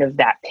is kind of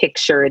that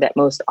picture that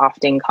most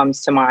often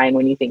comes to mind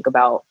when you think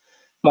about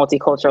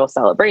multicultural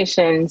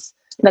celebrations.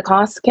 The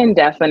costs can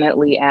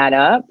definitely add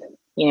up,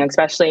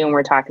 especially when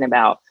we're talking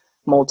about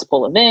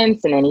multiple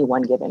events in any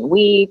one given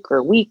week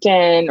or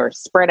weekend or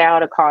spread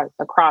out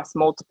across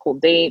multiple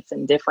dates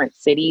in different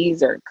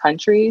cities or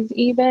countries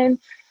even.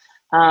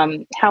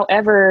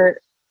 However,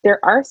 there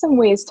are some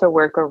ways to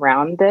work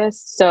around this.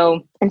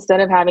 So instead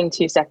of having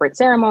two separate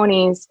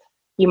ceremonies,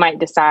 you might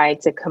decide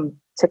to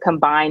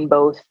combine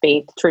both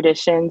faith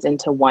traditions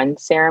into one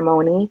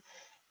ceremony.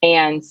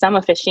 And some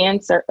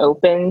officiants are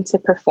open to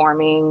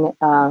performing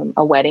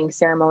a wedding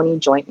ceremony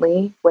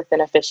jointly with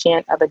an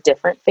officiant of a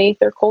different faith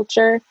or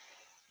culture.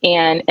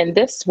 And in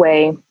this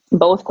way,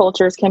 both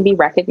cultures can be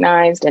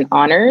recognized and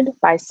honored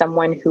by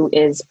someone who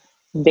is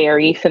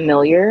very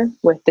familiar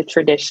with the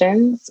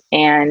traditions,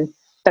 and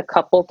the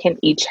couple can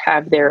each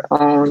have their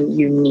own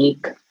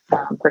unique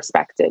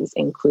perspectives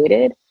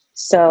included.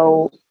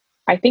 So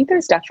I think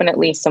there's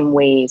definitely some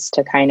ways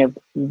to kind of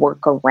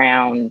work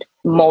around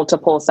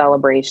multiple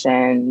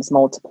celebrations,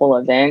 multiple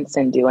events,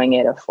 and doing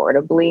it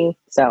affordably.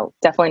 So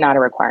definitely not a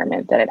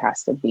requirement that it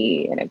has to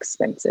be an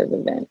expensive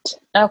event.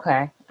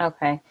 Okay.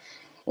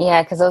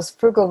 Yeah, because those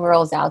frugal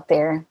girls out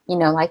there,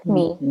 like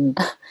me,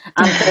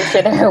 I'm pretty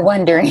sure they're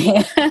wondering.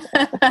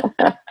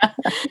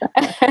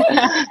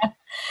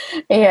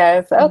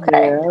 Yes. Okay.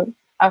 Yeah.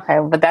 Okay.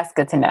 But that's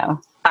good to know.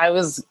 I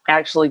was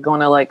actually going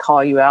to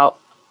call you out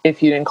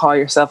if you didn't call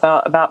yourself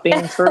out about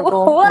being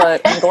frugal,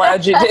 but I'm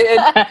glad you did.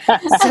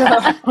 So,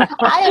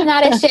 I am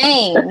not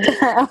ashamed.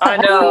 I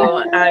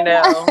know.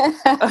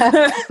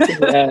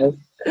 Yes.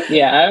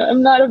 Yeah,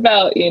 I'm not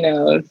about,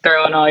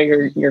 throwing all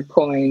your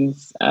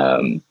coins.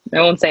 I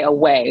won't say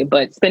away,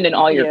 but spending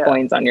all your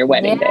coins on your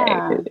wedding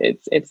day.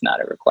 It's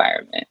not a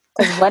requirement.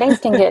 Because weddings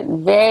can get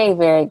very,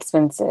 very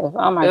expensive.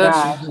 Oh my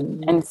gosh.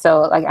 And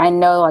so I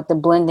know the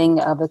blending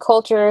of the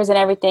cultures and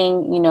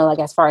everything,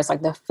 as far as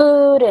the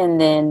food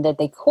and then the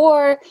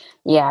decor,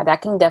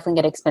 that can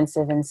definitely get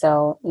expensive. And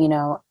so,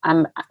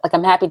 I'm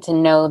happy to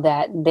know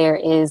that there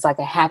is a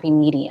happy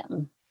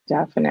medium.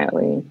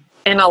 Definitely.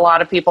 And a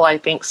lot of people, I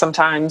think,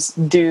 sometimes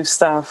do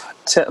stuff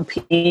to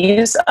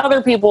appease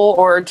other people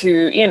or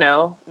to,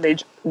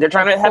 they're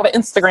trying to have an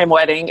Instagram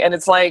wedding. And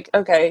it's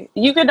okay,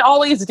 you can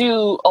always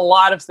do a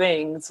lot of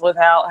things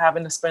without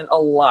having to spend a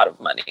lot of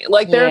money.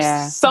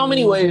 There's so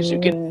many ways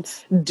you can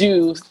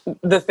do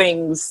the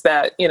things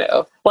that,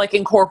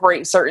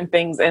 incorporate certain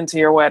things into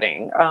your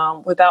wedding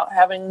without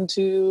having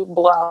to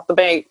blow out the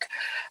bank.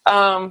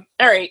 All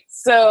right.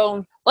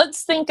 So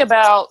let's think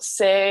about,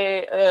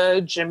 say,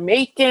 a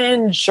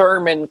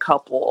Jamaican-German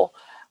couple.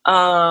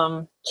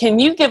 Can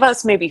you give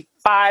us maybe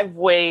 5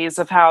 ways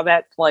of how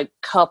that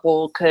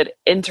couple could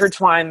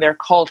intertwine their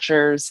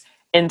cultures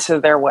into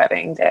their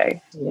wedding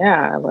day?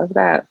 Yeah, I love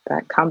that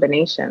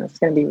combination. It's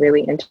going to be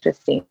really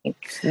interesting.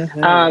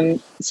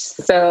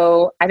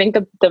 So I think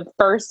the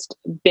first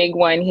big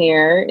one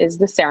here is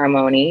the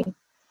ceremony.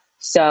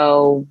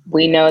 So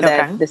we know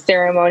that the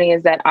ceremony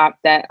is that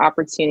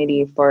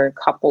opportunity for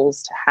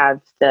couples to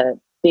have the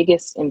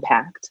biggest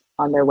impact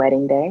on their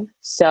wedding day.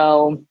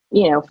 So,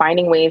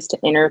 finding ways to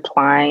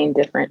intertwine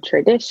different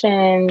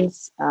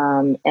traditions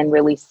and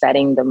really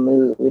setting the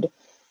mood.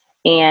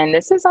 And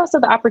this is also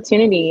the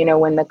opportunity,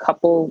 when the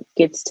couple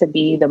gets to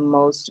be the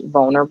most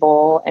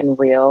vulnerable and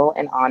real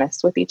and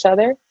honest with each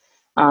other.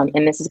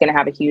 And this is going to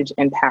have a huge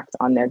impact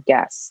on their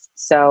guests.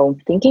 So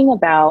thinking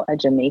about a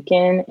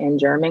Jamaican and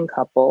German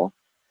couple,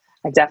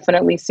 I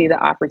definitely see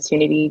the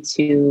opportunity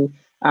to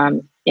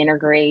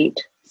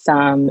integrate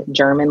some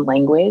German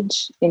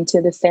language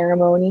into the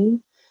ceremony,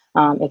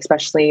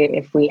 especially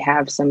if we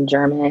have some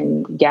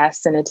German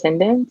guests in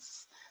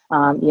attendance.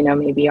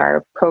 Maybe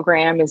our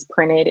program is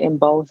printed in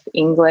both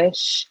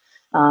English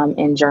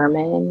and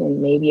German,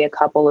 and maybe a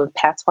couple of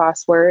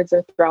patois words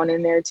are thrown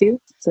in there too.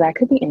 So that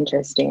could be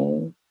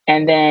interesting.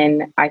 And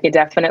then I could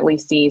definitely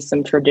see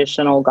some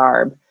traditional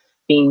garb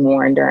being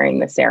worn during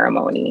the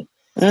ceremony.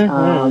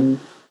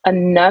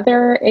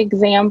 Another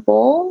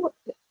example,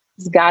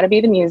 It's got to be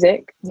the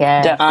music.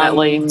 Yeah,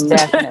 Definitely.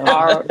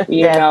 definitely.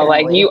 You know,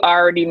 like you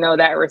already know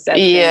that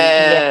reception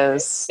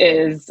Yes.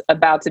 is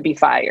about to be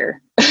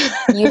fire.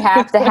 You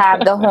have to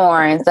have the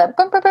horns.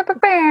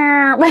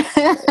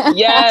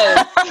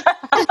 Yes.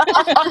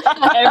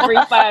 Every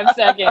 5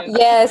 seconds.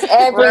 Yes,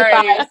 every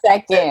 5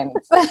 seconds.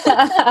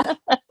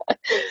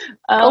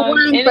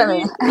 Wine for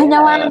me. I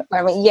know wine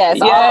for me. Yes.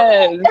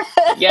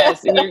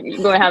 Yes. And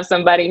you're going to have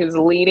somebody who's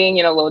leading,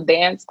 you know, a little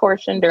dance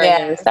portion during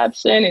the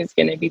reception. Who's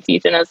going to be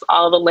teaching us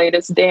all the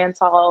latest dance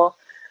hall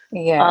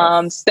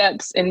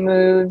steps and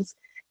moves.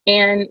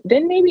 And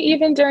then maybe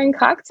even during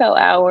cocktail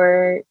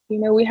hour, you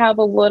know, we have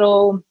a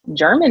little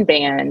German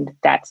band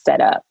that's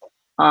set up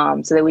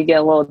so that we get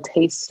a little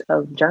taste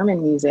of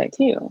German music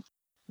too.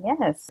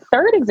 Yes.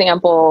 Third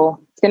example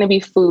is going to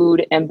be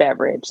food and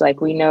beverage.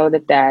 Like we know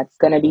that that's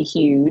going to be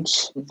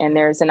huge. And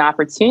there's an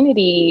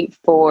opportunity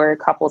for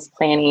couples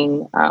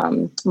planning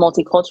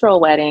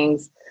multicultural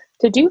weddings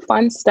to do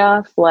fun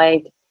stuff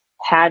like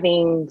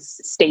having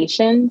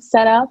stations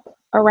set up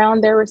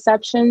around their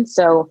reception.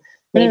 So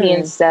maybe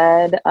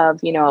instead of,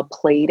 you know, a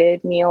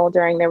plated meal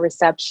during the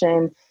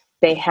reception,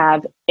 they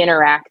have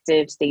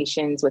interactive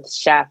stations with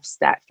chefs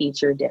that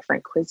feature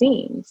different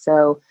cuisines.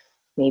 So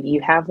maybe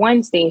you have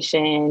one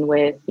station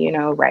with, you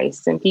know,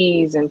 rice and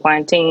peas and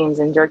plantains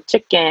and jerk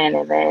chicken.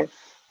 And then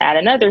at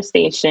another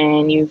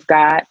station, you've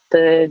got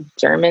the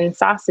German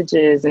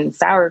sausages and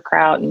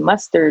sauerkraut and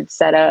mustard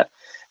set up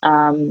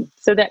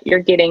so that you're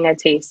getting a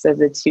taste of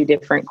the two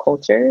different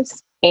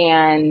cultures.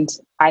 And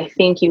I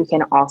think you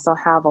can also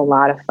have a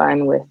lot of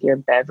fun with your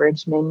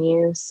beverage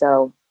menu.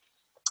 So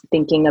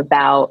thinking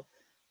about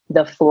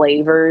the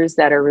flavors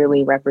that are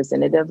really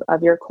representative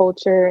of your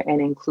culture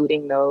and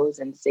including those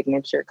in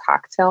signature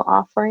cocktail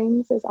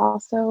offerings is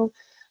also,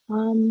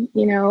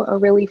 you know, a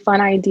really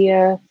fun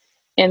idea.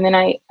 And then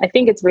I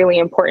think it's really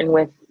important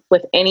with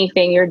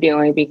anything you're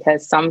doing,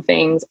 because some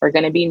things are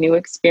going to be new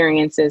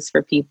experiences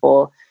for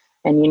people.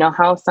 And you know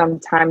how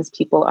sometimes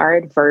people are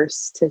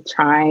adverse to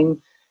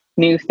trying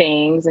new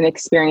things and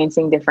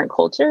experiencing different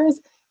cultures,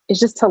 is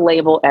just to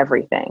label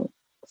everything.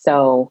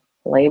 So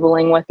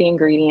labeling what the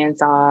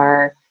ingredients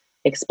are,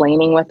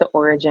 explaining what the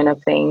origin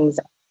of things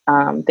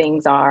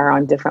are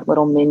on different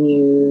little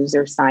menus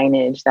or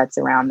signage that's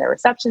around their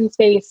reception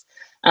space.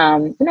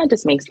 And that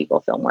just makes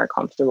people feel more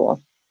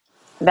comfortable.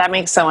 That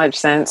makes so much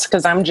sense,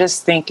 because I'm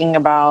just thinking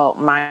about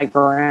my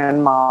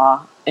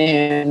grandma,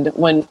 and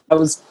when I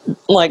was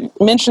like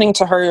mentioning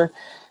to her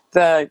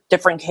the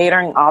different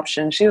catering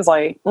options, she was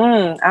like,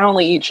 I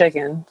only eat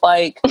chicken.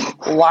 Like,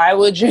 why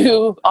would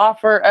you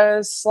offer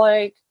us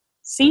like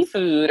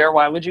seafood, or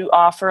why would you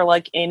offer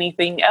like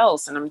anything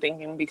else? And I'm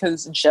thinking,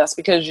 because just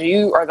because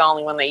you are the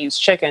only one that eats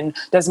chicken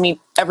doesn't mean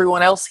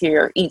everyone else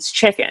here eats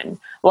chicken.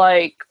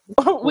 Like,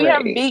 we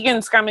have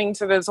vegans coming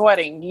to this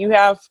wedding. You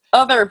have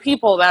other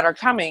people that are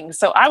coming.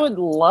 So I would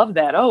love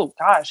that. Oh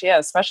gosh, yeah,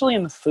 especially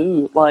in the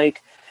food.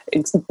 Like,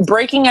 it's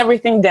breaking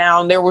everything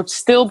down. There would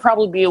still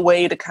probably be a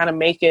way to kind of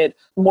make it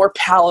more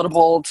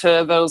palatable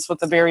to those with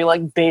the very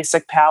like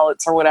basic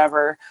palates or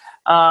whatever.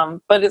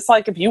 But it's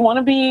like, if you want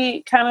to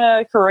be kind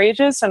of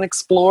courageous and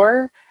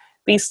explore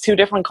these two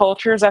different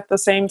cultures at the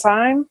same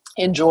time,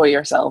 enjoy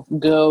yourself,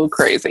 go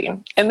crazy.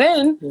 And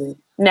then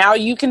now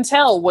you can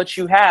tell what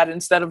you had,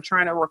 instead of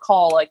trying to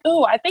recall like,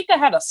 oh, I think I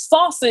had a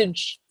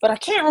sausage, but I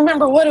can't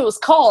remember what it was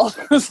called.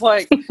 It's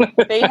like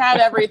they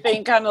had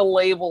everything kind of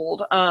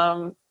labeled.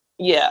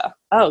 Yeah.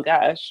 Oh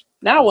gosh.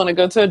 Now I want to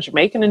go to a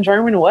Jamaican and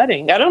German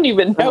wedding. I don't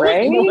even know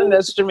anyone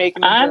that's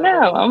Jamaican and German. I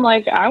know. I'm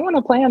like, I want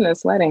to plan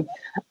this wedding.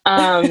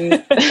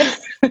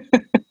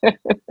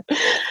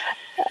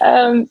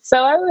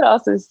 So I would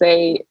also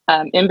say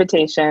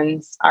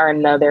invitations are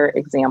another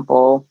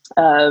example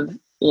of,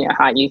 you know,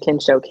 how you can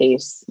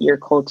showcase your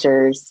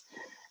cultures.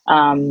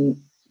 Kind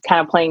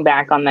of playing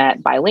back on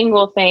that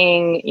bilingual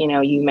thing, you know,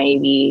 you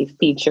maybe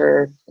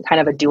feature kind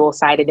of a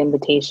dual-sided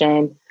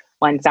invitation.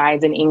 One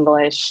side's in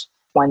English,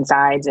 one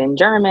side's in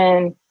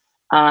German.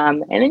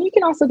 And then you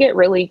can also get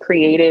really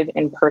creative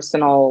and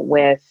personal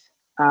with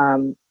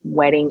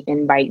wedding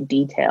invite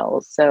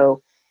details.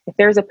 So if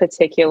there's a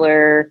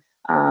particular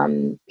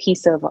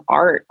piece of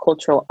art,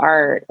 cultural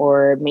art,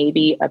 or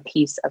maybe a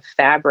piece of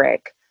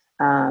fabric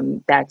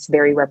that's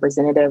very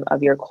representative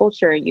of your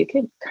culture, you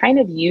could kind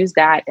of use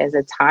that as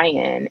a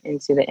tie-in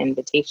into the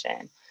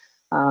invitation.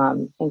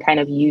 And kind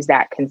of use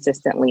that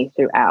consistently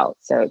throughout.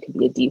 So it could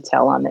be a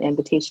detail on the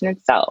invitation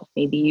itself,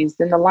 maybe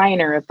used in the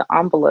liner of the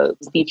envelope,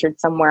 featured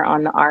somewhere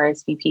on the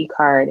RSVP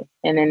card.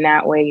 And then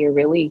that way you're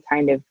really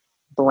kind of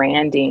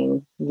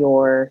branding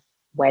your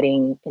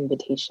wedding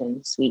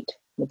invitation suite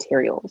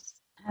materials.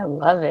 I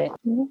love it.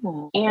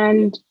 Yeah.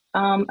 And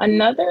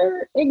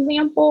another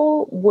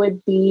example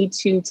would be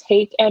to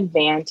take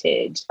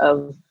advantage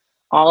of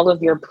all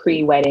of your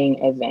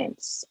pre-wedding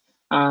events.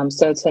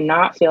 So to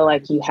not feel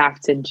like you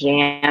have to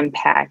jam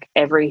pack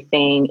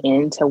everything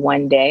into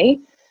one day,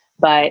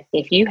 but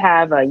if you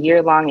have a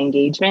year-long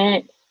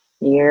engagement,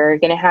 You're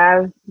going to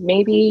have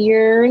maybe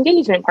your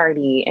engagement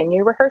party and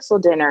your rehearsal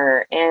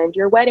dinner and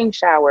your wedding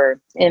shower.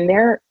 And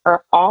there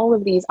are all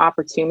of these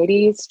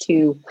opportunities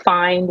to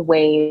find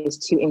ways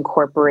to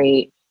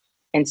incorporate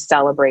and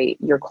celebrate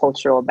your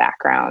cultural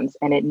backgrounds,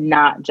 and it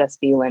not just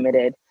be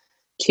limited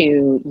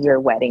to your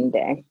wedding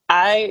day.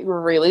 I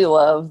really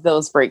love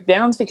those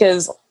breakdowns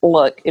because,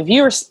 look, if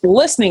you're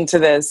listening to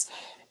this,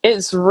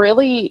 it's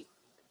really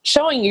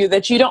showing you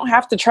that you don't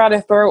have to try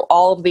to throw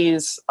all of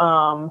these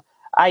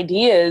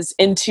ideas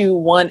into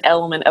one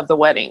element of the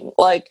wedding.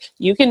 Like,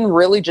 you can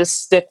really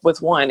just stick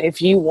with one.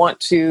 If you want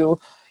to,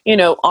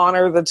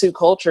 honor the two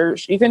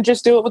cultures, you can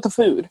just do it with the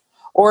food,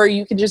 or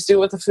you can just do it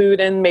with the food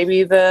and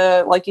maybe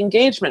the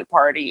engagement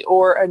party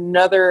or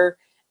another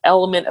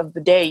element of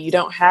the day. You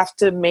don't have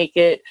to make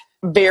it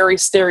very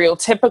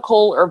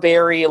stereotypical or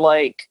very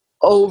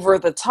over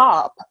the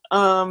top.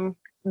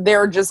 There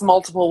are just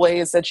multiple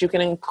ways that you can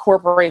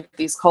incorporate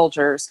these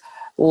cultures.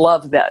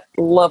 Love that.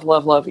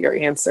 Love your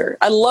answer.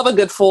 I love a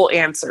good full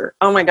answer.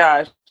 Oh my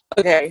gosh.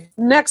 Okay.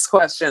 Next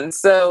question.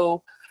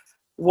 So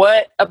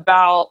what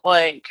about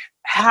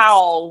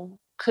how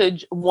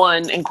could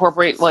one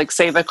incorporate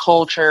say the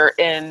culture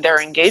in their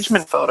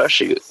engagement photo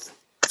shoot?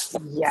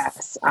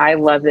 Yes, I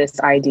love this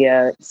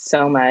idea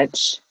so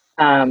much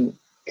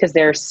because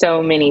there are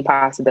so many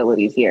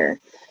possibilities here.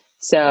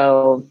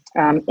 So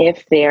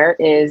if there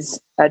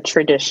is a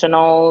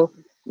traditional,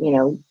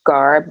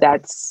 garb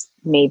that's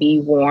maybe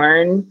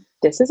worn,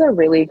 this is a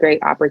really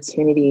great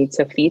opportunity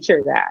to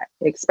feature that,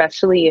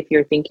 especially if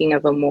you're thinking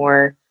of a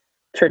more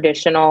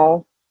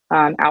traditional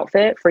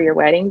outfit for your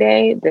wedding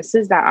day. This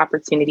is that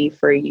opportunity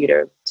for you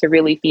to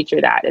really feature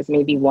that as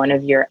maybe one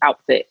of your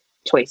outfit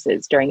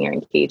choices during your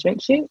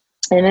engagement shoot.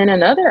 And then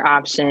another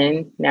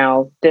option,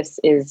 now this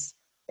is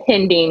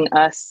pending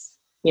us,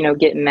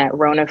 getting that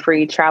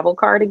Rona-free travel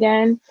card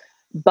again,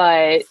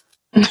 but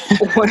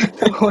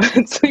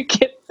once we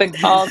get the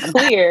all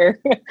clear,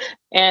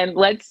 and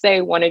let's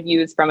say one of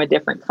you is from a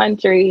different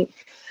country,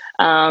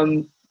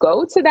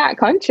 go to that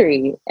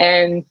country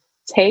and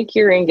take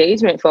your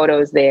engagement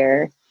photos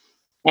there.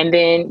 And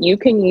then you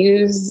can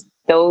use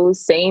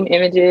those same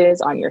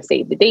images on your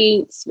save the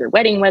dates, your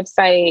wedding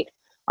website,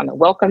 on the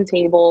welcome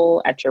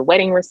table, at your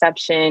wedding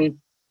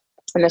reception.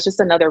 And that's just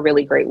another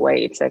really great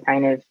way to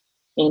kind of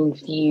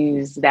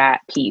infuse that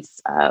piece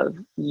of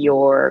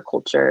your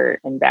culture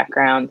and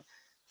background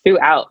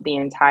throughout the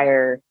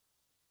entire,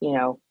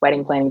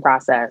 wedding planning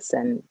process,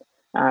 and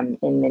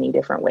in many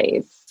different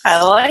ways.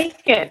 I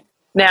like it.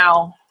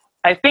 Now,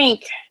 I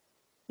think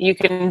you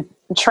can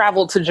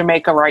travel to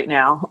Jamaica right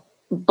now,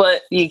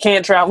 but you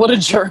can't travel to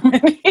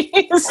Germany.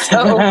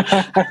 So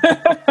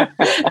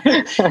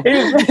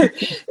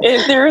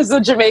if there is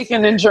a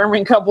Jamaican and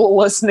German couple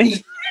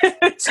listening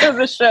to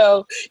the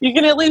show, you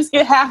can at least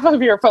get half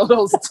of your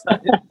photos done.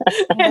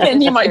 And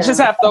then you might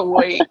just have to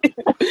wait.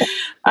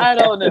 I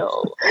don't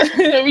know.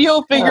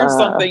 You'll figure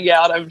something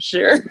out, I'm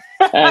sure.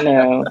 I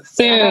know.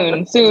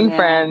 Soon, Yeah.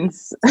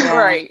 friends. Yeah.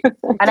 Right.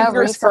 I know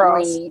Fingers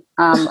recently,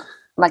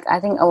 I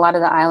think a lot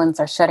of the islands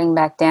are shutting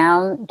back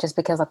down just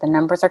because the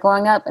numbers are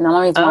going up. And the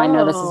only reason why I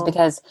know this is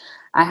because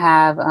I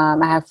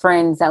have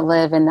friends that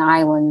live in the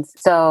islands.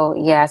 So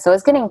yeah, so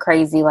it's getting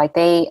crazy.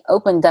 They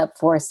opened up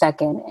for a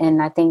second,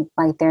 and I think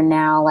they're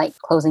now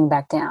closing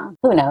back down.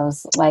 Who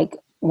knows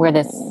where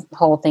this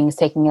whole thing is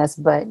taking us?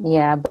 But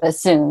yeah, but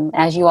soon,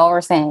 as you all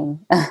were saying,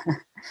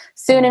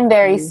 soon and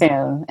very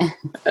soon.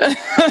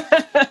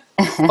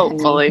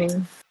 Hopefully.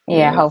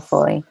 Yeah,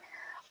 hopefully.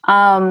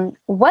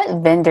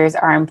 What vendors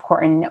are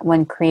important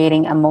when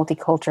creating a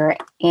multicultural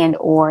and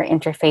or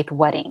interfaith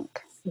wedding?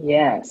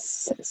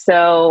 Yes.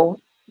 So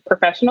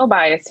professional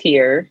bias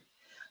here,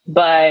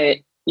 but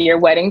your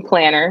wedding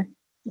planner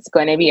is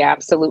going to be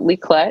absolutely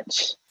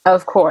clutch.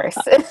 Of course.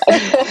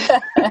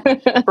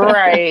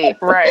 Right.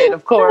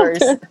 Of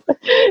course.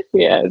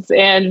 Yes.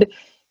 And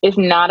if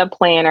not a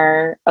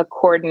planner, a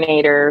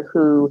coordinator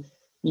who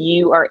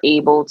you are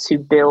able to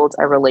build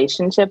a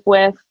relationship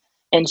with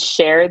and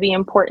share the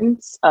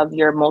importance of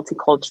your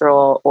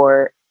multicultural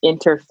or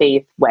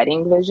interfaith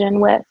wedding vision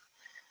with.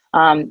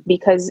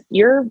 Because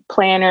your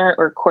planner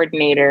or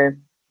coordinator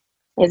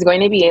is going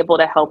to be able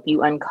to help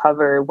you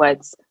uncover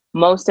what's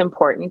most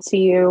important to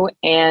you,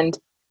 and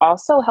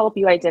also help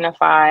you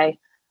identify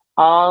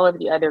all of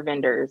the other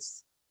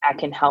vendors that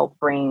can help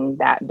bring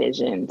that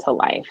vision to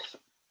life.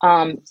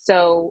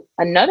 So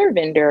another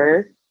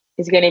vendor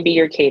is going to be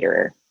your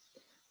caterer.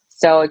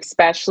 So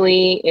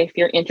especially if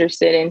you're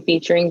interested in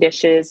featuring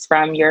dishes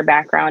from your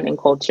background and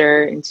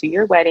culture into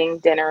your wedding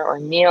dinner or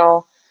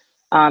meal,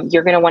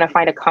 you're going to want to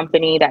find a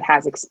company that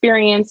has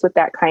experience with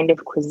that kind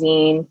of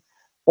cuisine,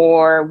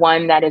 or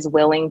one that is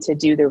willing to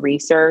do the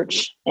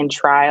research and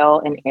trial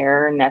and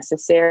error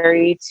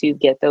necessary to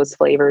get those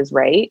flavors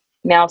right.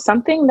 Now,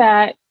 something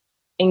that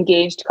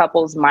engaged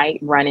couples might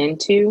run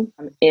into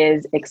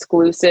is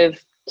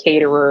exclusive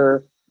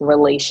caterer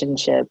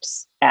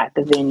relationships at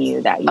the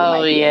venue that you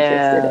might be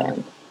interested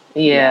in.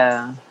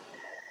 Yeah. Yes.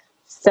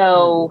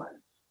 So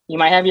you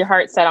might have your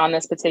heart set on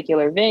this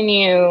particular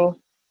venue,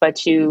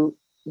 but you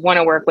want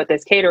to work with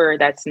this caterer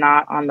that's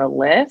not on the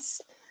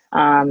list,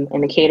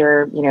 and the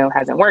caterer,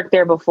 hasn't worked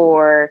there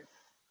before.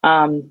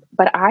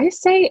 But I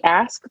say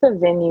ask the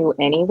venue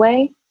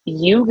anyway.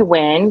 You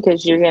win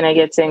because you're going to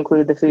get to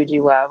include the food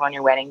you love on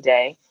your wedding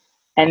day.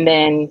 And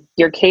then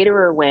your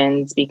caterer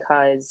wins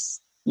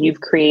because you've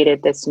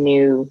created this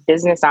new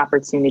business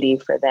opportunity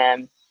for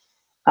them.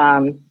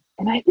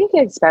 And I think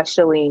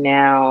especially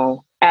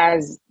now,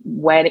 as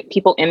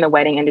people in the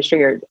wedding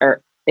industry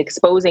are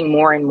exposing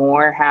more and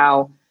more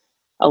how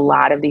a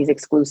lot of these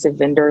exclusive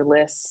vendor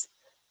lists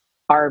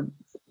are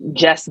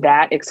just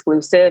that,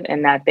 exclusive,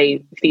 and that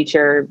they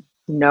feature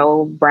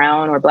no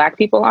brown or Black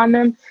people on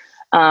them.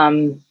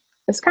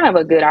 It's kind of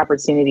a good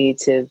opportunity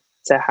to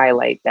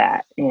highlight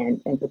that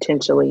and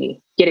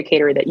potentially get a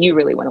caterer that you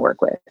really want to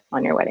work with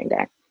on your wedding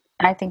day.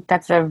 I think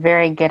that's a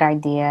very good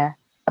idea.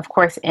 Of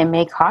course, it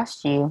may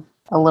cost you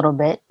a little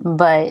bit,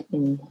 but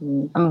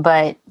in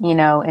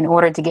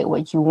order to get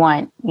what you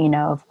want,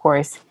 of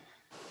course,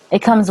 it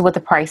comes with a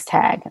price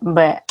tag.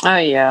 But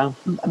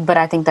but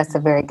I think that's a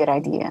very good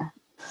idea.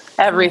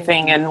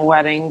 Everything in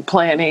wedding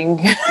planning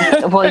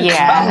well,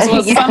 yeah,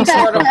 comes with some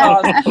sort of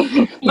cost.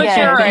 But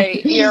yeah.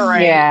 You're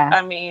right. Yeah.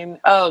 I mean,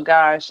 oh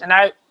gosh, and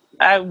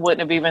I wouldn't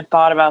have even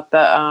thought about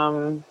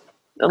the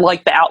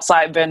like the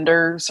outside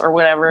vendors or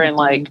whatever, and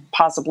like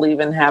possibly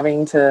even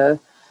having to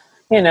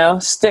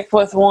stick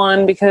with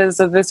one because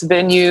of this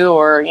venue,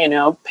 or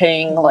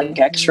paying like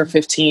extra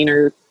 15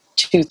 or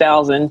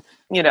 2,000.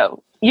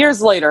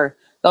 Years later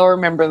they'll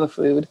remember the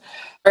food.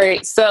 All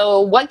right. So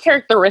what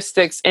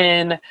characteristics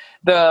in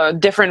the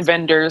different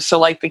vendors, so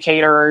like the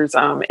caterers,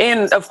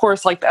 and of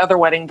course like the other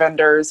wedding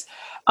vendors,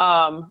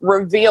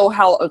 reveal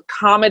how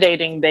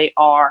accommodating they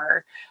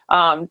are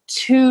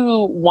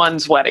to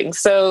one's wedding?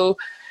 So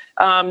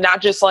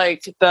not just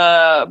like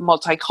the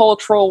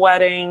multicultural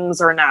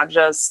weddings, or not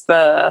just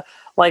the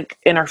like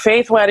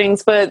interfaith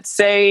weddings, but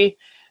say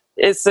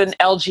it's an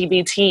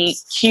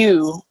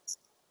LGBTQ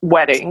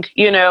wedding,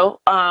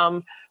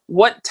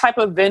 what type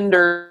of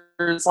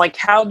vendors, like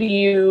how do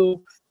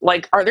you,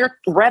 like, are there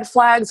red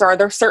flags? Are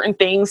there certain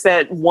things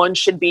that one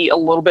should be a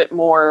little bit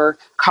more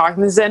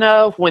cognizant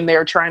of when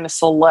they're trying to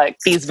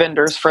select these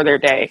vendors for their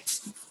day?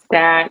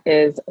 That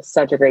is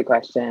such a great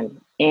question.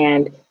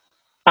 And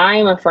I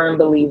am a firm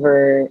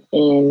believer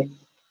in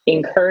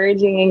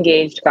encouraging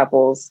engaged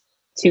couples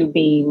to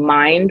be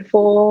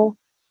mindful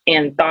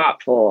and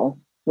thoughtful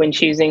when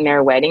choosing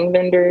their wedding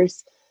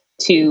vendors,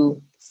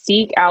 to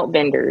seek out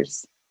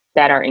vendors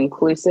that are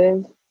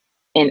inclusive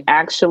and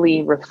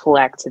actually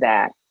reflect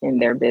that in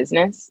their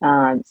business.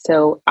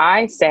 So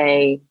I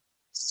say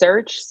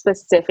search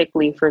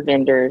specifically for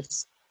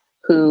vendors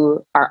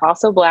who are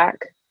also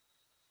Black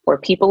or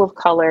people of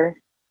color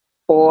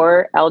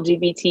or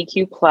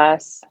LGBTQ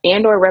plus,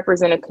 and or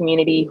represent a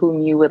community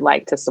whom you would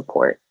like to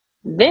support.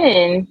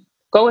 Then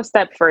go a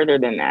step further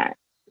than that.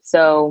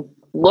 So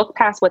look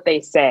past what they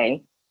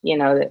say.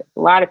 A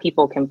lot of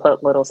people can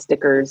put little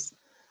stickers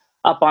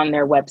up on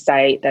their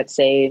website that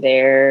say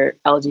they're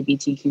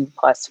LGBTQ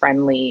plus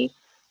friendly,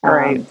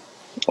 Right.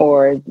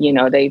 Or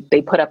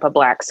they put up a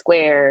black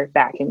square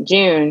back in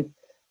June,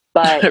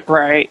 but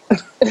Right.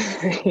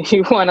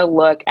 you want to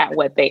look at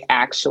what they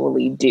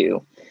actually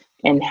do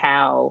and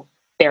how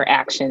their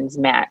actions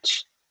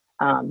match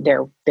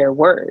their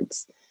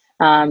words.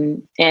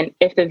 And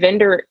if the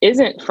vendor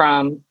isn't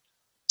from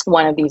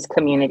one of these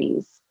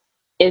communities,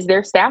 is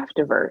their staff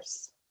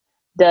diverse?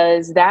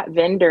 Does that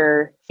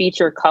vendor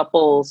feature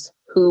couples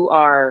who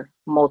are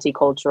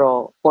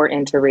multicultural or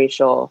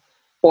interracial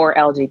or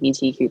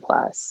LGBTQ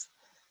plus?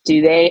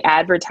 Do they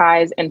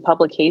advertise in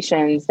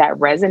publications that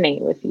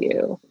resonate with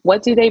you?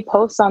 What do they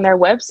post on their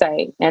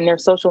website and their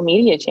social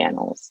media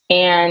channels?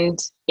 And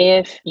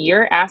if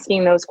you're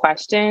asking those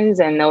questions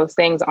and those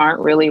things aren't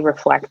really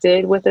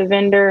reflected with a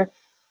vendor,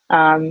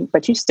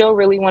 but you still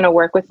really want to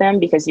work with them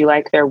because you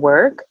like their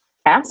work,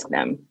 ask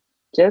them.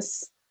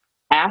 Just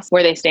ask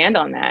where they stand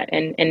on that,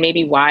 and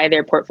maybe why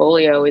their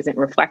portfolio isn't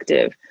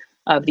reflective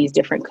of these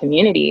different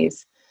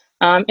communities.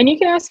 And you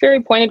can ask very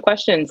pointed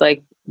questions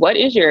like, what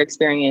is your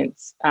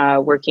experience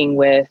working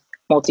with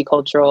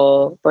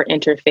multicultural or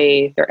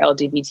interfaith or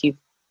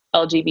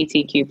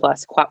LGBTQ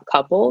plus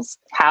couples?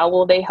 How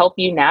will they help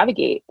you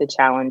navigate the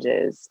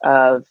challenges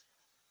of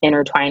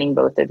intertwining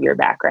both of your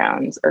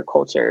backgrounds or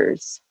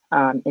cultures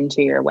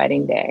into your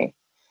wedding day?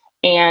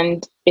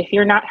 And if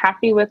you're not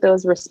happy with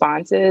those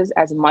responses,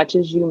 as much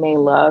as you may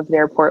love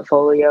their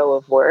portfolio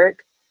of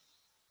work,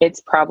 it's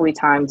probably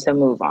time to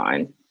move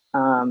on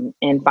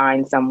and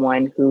find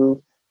someone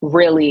who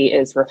really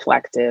is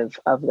reflective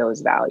of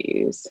those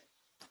values.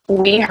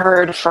 We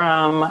heard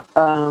from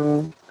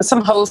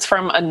some hosts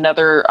from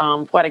another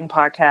wedding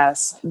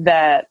podcast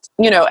that,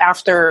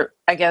 after,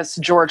 I guess,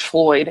 George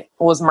Floyd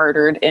was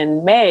murdered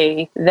in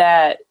May,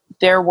 that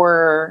there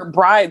were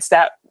brides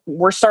that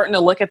were starting to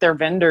look at their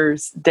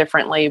vendors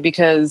differently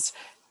because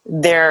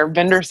their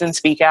vendors didn't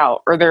speak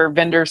out, or their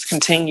vendors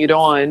continued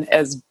on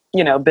as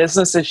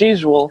business as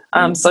usual.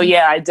 So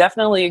yeah, I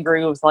definitely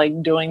agree with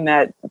like doing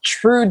that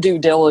true due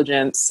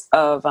diligence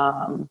of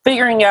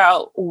figuring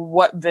out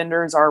what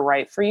vendors are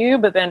right for you,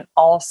 but then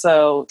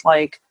also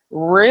like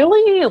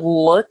really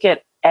look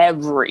at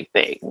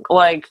everything.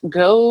 Like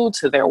go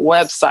to their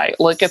website,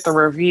 look at the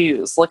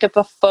reviews, look at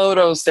the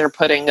photos they're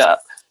putting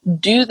up.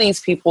 Do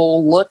these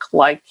people look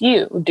like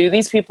you? Do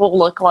these people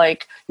look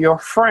like your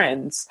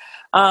friends?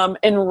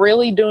 And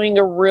really doing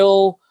a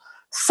real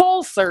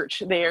soul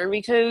search there,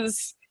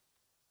 because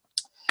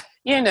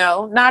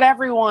not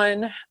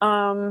everyone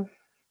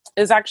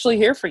is actually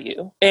here for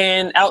you.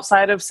 And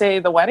outside of, say,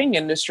 the wedding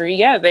industry,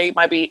 yeah, they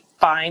might be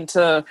fine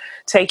to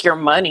take your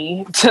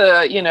money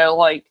to,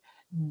 like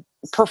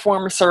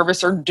perform a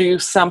service or do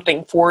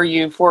something for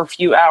you for a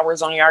few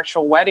hours on your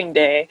actual wedding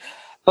day.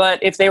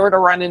 But if they were to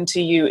run into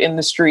you in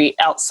the street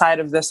outside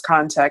of this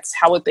context,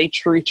 how would they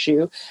treat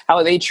you? How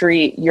would they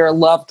treat your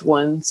loved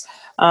ones?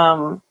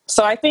 So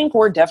I think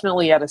we're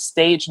definitely at a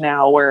stage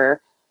now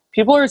where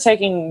people are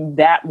taking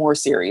that more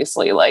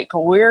seriously. Like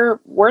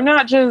we're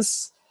not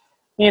just,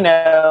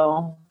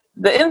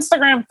 the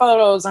Instagram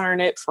photos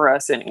aren't it for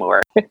us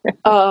anymore.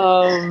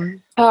 All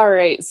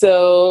right.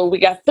 So we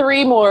got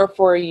 3 more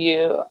for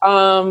you.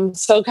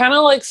 So kind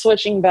of like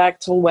switching back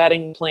to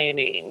wedding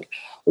planning.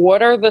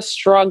 What are the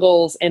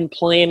struggles in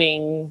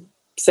planning,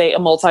 say, a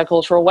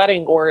multicultural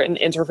wedding or an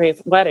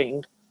interfaith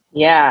wedding?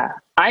 Yeah.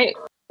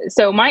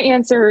 So my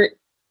answer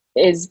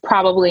is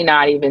probably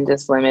not even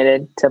just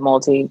limited to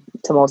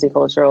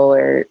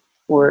multicultural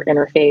or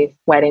interfaith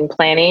wedding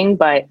planning,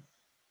 but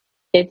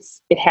it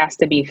has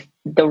to be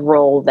the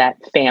role that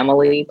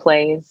family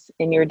plays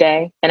in your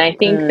day. And I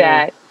think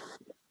that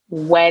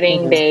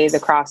wedding days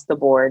across the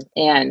board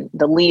and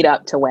the lead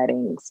up to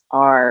weddings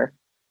are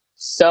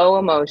so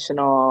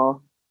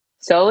emotional,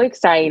 so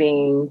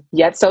exciting,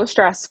 yet so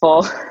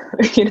stressful.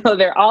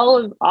 They're all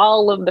of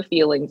the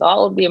feelings,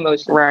 all of the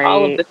emotions,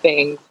 all of the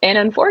things. And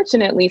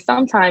unfortunately,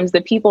 sometimes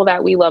the people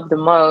that we love the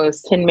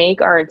most can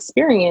make our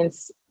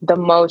experience the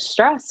most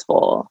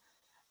stressful.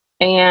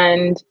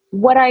 And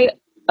what I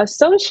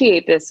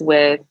associate this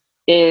with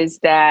is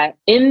that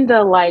in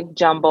the like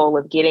jumble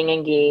of getting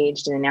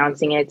engaged and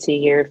announcing it to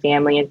your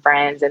family and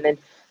friends and then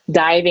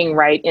diving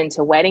right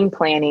into wedding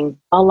planning,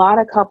 a lot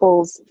of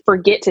couples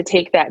forget to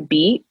take that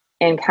beat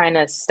and kind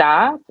of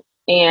stop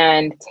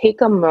and take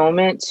a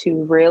moment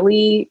to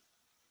really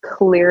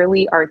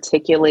clearly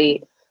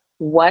articulate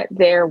what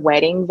their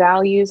wedding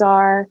values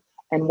are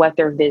and what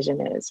their vision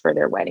is for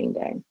their wedding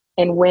day.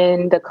 And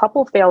when the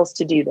couple fails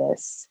to do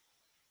this,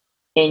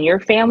 in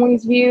your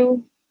family's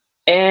view,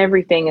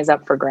 everything is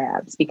up for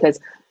grabs because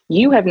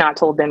you have not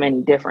told them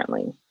any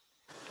differently.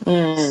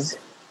 So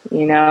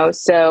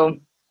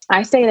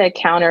I say that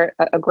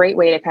a great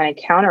way to kind of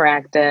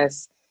counteract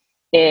this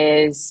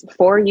is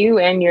for you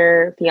and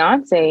your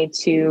fiance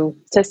to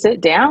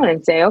sit down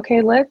and say,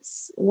 okay,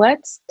 let's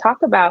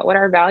talk about what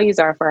our values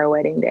are for our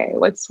wedding day.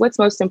 What's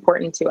most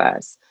important to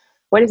us?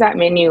 What does that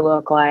menu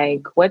look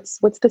like? What's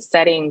the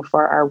setting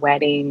for our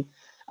wedding?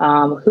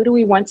 Who do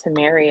we want to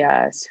marry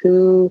us?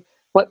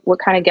 What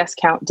kind of guest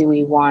count do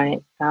we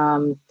want?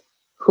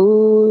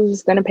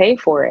 Who's going to pay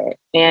for it?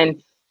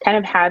 And kind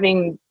of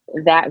having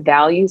that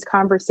values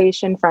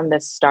conversation from the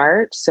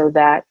start so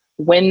that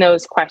when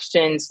those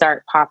questions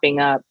start popping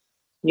up,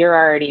 you're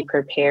already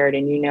prepared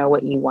and you know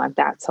what you want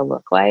that to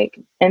look like.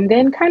 And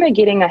then kind of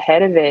getting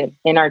ahead of it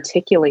and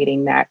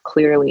articulating that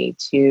clearly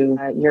to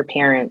your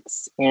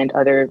parents and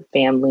other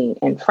family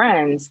and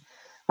friends.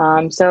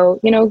 So,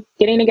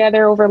 getting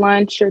together over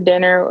lunch or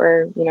dinner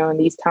or, in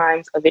these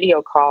times, a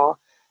video call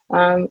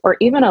or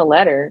even a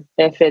letter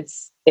if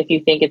you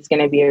think it's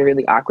going to be a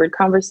really awkward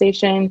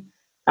conversation.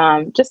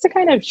 Just to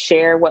kind of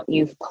share what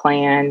you've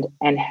planned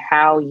and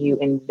how you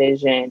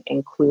envision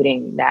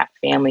including that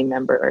family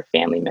member or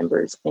family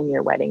members in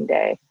your wedding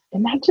day.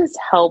 And that just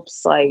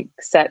helps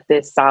set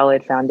this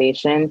solid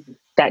foundation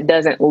that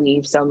doesn't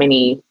leave so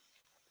many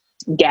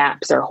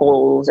gaps or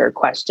holes or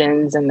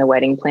questions in the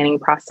wedding planning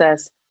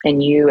process.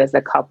 And you as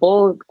a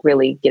couple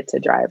really get to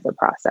drive the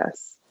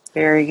process.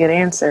 Very good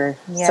answer.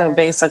 Yes. So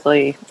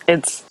basically,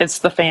 it's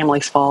the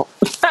family's fault.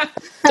 Most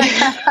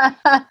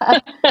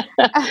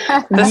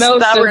of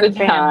the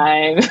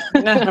time.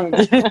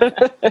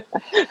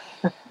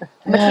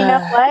 But you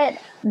know what?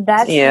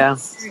 That's where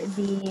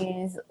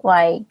these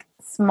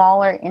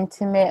smaller,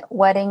 intimate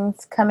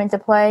weddings come into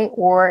play,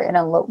 or an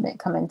elopement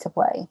come into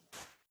play.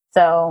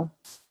 So.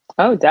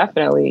 Oh,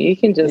 definitely. You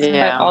can just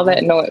cut all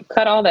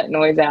that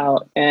noise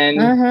out,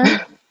 and.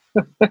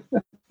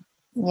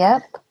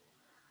 Yep.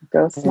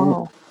 Go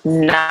small.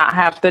 Not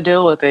have to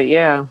deal with it.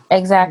 Yeah.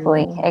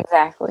 Exactly. What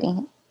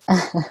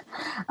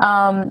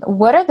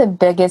are the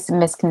biggest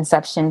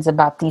misconceptions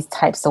about these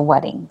types of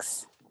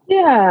weddings?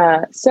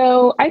 Yeah.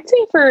 So I'd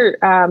say for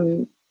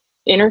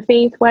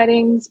interfaith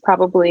weddings,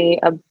 probably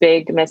a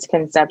big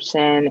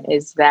misconception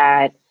is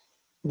that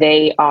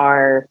they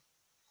are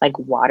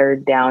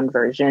watered down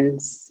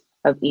versions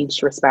of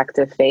each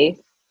respective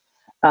faith.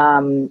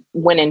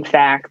 When in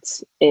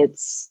fact,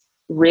 it's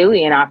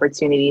really an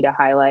opportunity to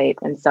highlight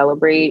and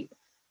celebrate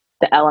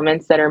the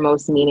elements that are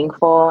most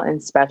meaningful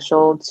and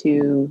special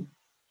to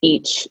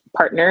each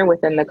partner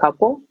within the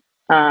couple,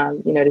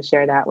 to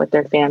share that with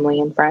their family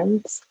and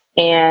friends.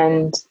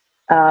 And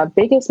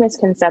biggest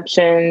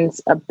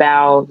misconceptions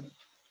about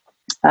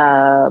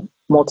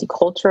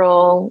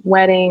multicultural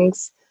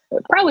weddings,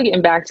 probably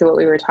getting back to what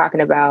we were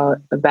talking about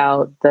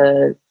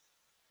the,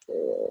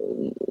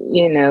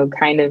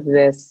 kind of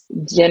this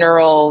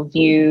general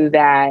view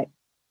that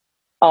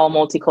all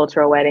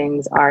multicultural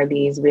weddings are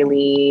these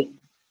really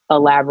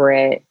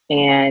elaborate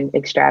and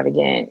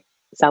extravagant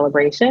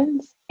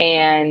celebrations.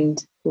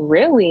 And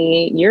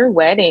really, your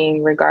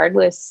wedding,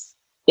 regardless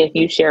if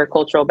you share a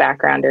cultural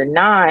background or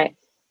not,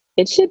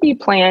 it should be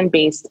planned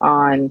based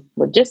on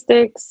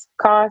logistics,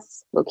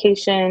 costs,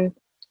 location,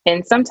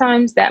 and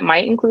sometimes that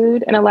might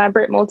include an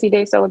elaborate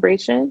multi-day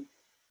celebration.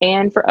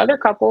 And for other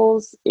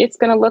couples, it's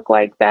going to look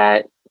like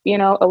that,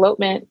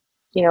 elopement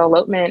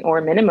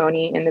or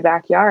minimony in the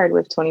backyard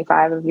with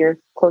 25 of your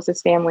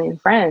closest family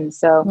and friends.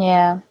 So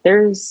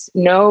there's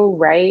no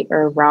right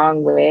or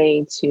wrong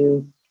way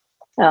to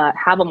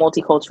have a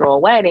multicultural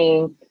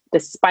wedding,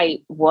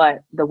 despite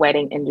what the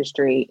wedding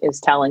industry is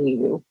telling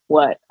you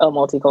what a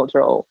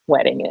multicultural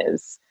wedding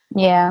is.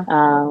 Yeah.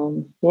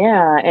 And,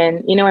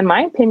 in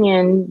my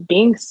opinion,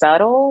 being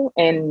subtle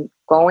and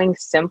going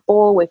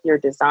simple with your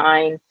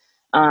design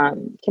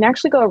can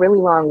actually go a really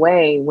long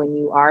way when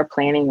you are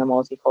planning a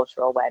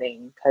multicultural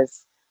wedding,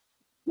 because,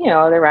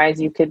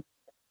 otherwise you could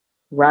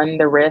run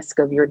the risk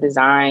of your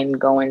design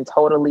going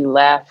totally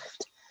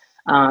left,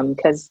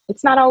 because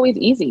it's not always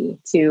easy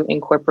to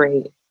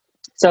incorporate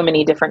so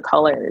many different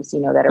colors,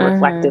 that are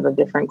reflective of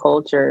different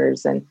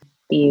cultures and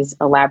these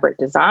elaborate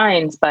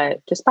designs.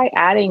 But just by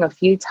adding a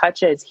few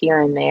touches here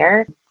and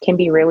there can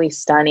be really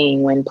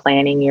stunning when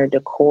planning your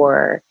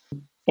decor.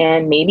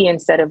 And maybe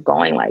instead of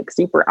going like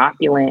super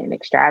opulent and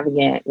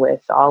extravagant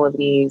with all of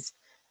these,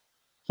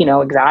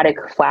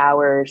 exotic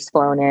flowers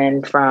flown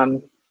in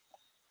from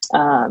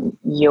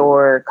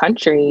your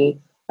country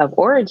of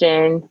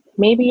origin,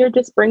 maybe you're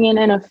just bringing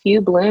in a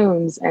few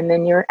blooms and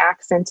then you're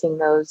accenting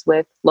those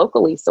with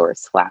locally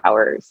sourced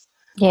flowers.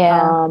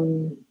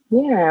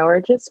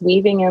 Or just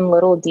weaving in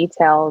little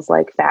details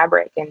like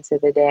fabric into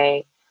the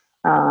day.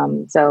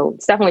 So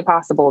it's definitely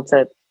possible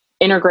to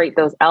integrate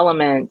those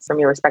elements from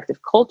your respective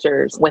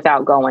cultures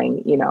without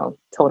going,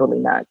 totally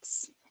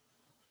nuts.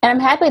 And I'm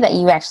happy that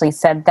you actually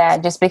said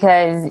that, just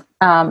because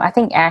I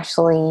think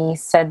Ashley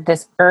said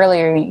this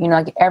earlier,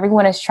 like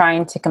everyone is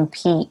trying to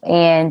compete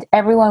and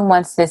everyone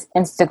wants this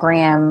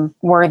Instagram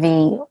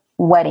worthy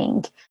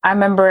wedding. I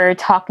remember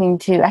talking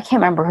to, I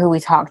can't remember who we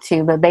talked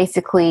to, but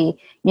basically,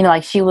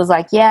 like she was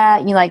like,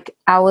 I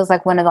was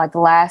like one of like the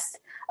last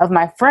of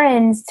my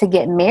friends to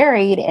get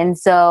married. And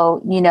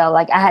so,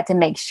 like I had to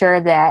make sure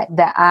that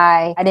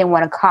I didn't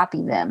want to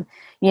copy them,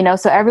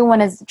 so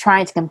everyone is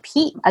trying to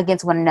compete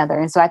against one another.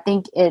 And so I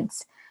think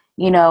it's,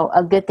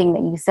 a good thing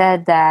that you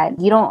said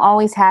that you don't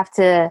always have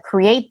to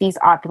create these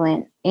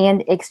opulent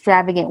and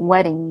extravagant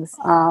weddings.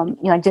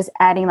 Just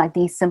adding like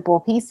these simple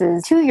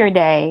pieces to your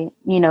day,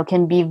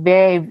 can be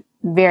very,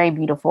 very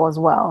beautiful as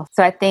well.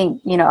 So I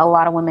think, a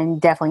lot of women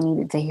definitely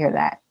needed to hear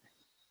that.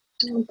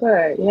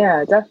 Good.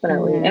 Yeah,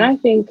 definitely. And I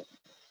think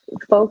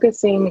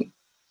focusing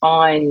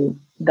on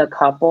the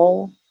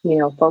couple,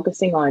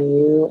 focusing on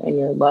you and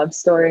your love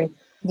story.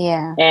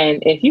 Yeah.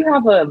 And if you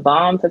have a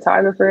bomb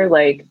photographer,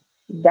 like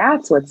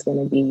that's what's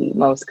going to be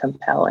most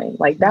compelling.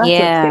 Like that's what's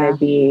going to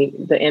be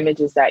the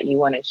images that you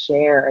want to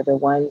share, are the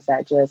ones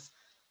that just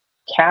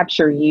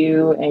capture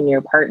you and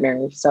your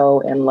partner so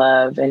in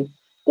love. And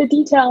the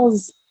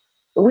details,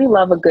 we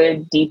love a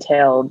good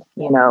detailed,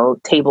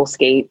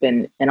 tablescape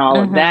and all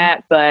of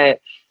that. But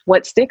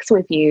what sticks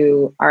with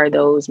you are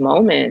those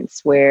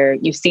moments where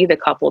you see the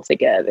couple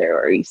together,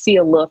 or you see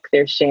a look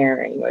they're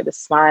sharing, or the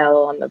smile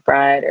on the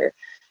bride, or,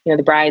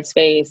 the bride's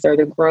face, or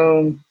the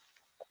groom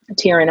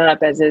tearing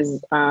up as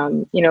his,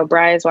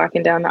 bride is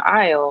walking down the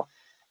aisle.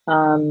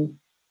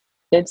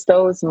 It's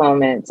those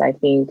moments, I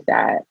think,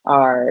 that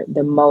are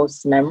the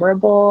most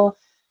memorable.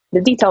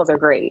 The details are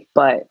great,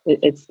 but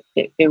it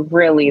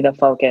really the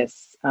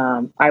focus.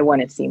 I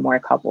want to see more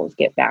couples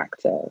get back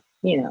to,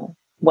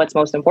 what's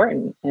most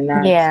important. And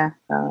that's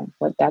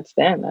that's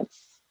them.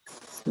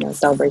 That's,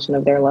 celebration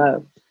of their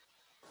love.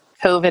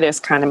 COVID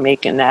is kind of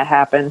making that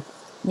happen.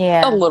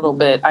 Yeah. A little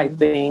bit, I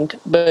think.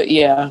 But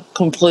yeah,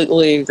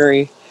 completely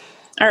agree.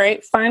 All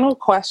right, final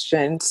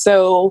question.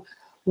 So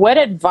what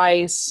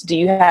advice do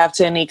you have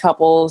to any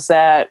couples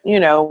that,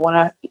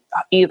 want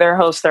to either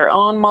host their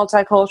own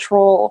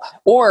multicultural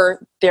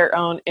or their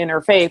own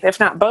interfaith, if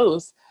not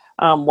both,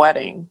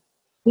 wedding?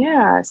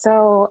 Yeah,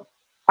 so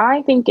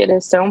I think it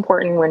is so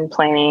important when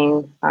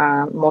planning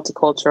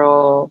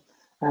multicultural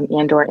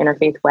and or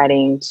interfaith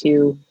wedding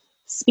to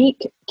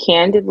speak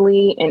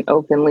candidly and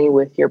openly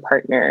with your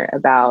partner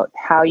about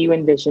how you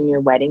envision your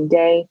wedding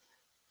day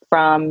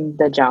from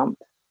the jump.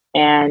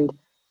 And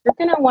you're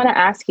going to want to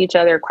ask each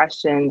other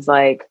questions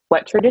like,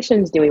 what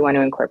traditions do we want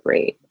to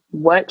incorporate?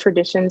 What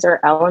traditions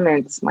or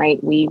elements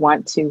might we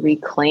want to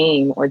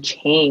reclaim or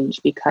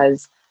change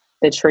because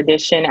the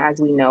tradition as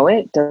we know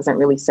it doesn't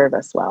really serve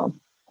us well.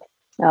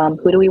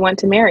 Who do we want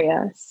to marry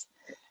us?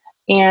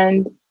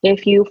 And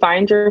if you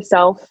find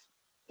yourself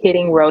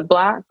hitting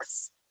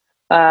roadblocks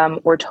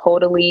or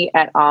totally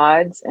at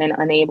odds and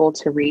unable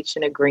to reach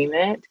an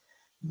agreement,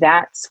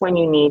 that's when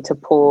you need to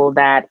pull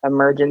that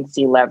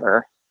emergency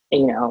lever,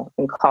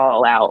 and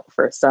call out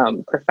for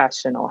some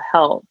professional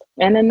help.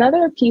 And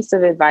another piece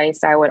of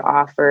advice I would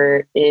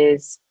offer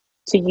is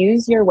to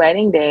use your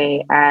wedding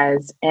day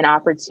as an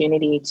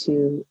opportunity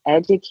to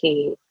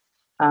educate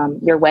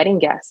your wedding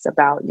guests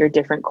about your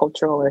different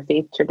cultural or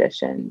faith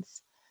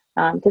traditions.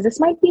 Because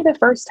this might be the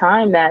first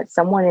time that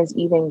someone is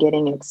even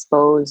getting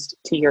exposed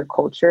to your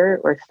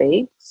culture or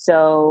faith.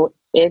 So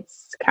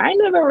it's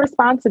kind of a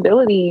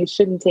responsibility you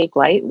shouldn't take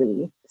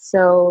lightly.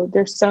 So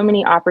there's so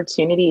many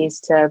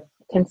opportunities to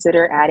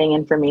consider adding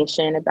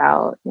information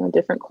about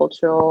different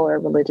cultural or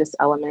religious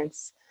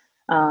elements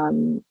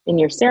in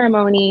your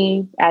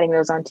ceremony, adding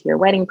those onto your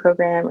wedding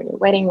program or your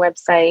wedding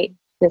website.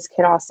 This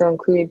could also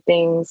include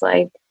things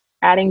like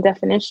adding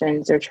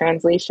definitions or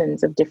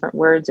translations of different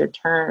words or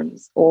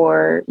terms,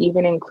 or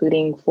even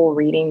including full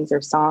readings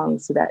or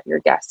songs so that your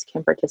guests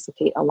can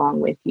participate along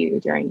with you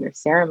during your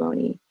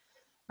ceremony.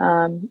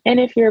 And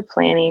if you're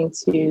planning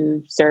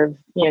to serve,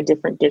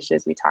 different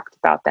dishes, we talked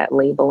about that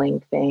labeling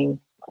thing.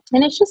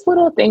 And it's just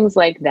little things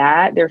like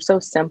that. They're so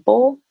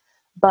simple,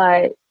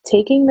 but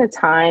taking the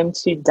time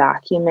to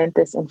document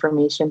this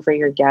information for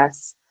your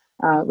guests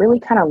really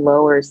kind of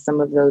lowers some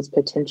of those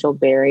potential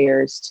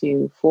barriers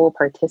to full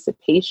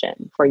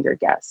participation for your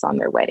guests on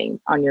your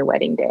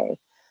wedding day.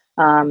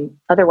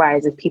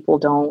 Otherwise, if people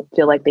don't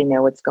feel like they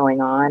know what's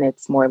going on,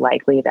 it's more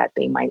likely that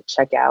they might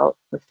check out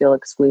or feel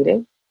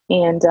excluded.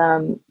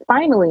 And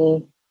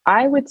finally,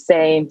 I would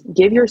say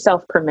give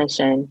yourself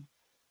permission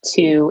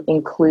to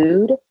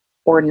include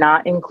or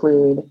not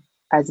include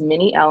as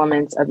many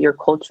elements of your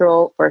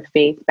cultural or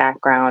faith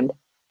background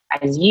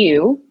as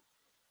you,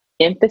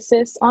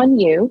 emphasis on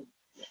you,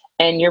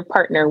 and your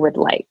partner would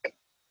like.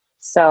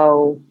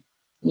 So,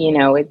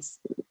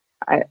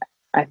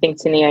 I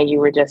think, Tania, you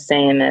were just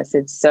saying this,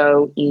 it's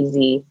so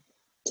easy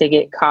to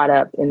get caught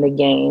up in the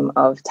game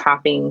of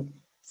topping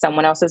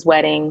someone else's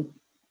wedding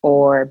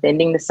or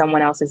bending to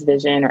someone else's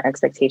vision or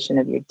expectation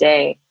of your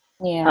day.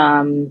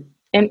 Yeah.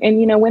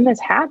 And when this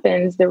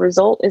happens, the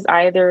result is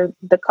either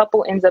the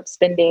couple ends up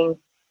spending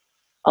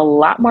a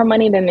lot more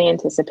money than they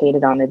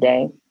anticipated on the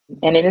day,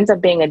 and it ends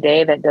up being a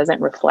day that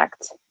doesn't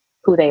reflect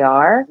who they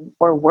are,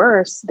 or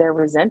worse, they're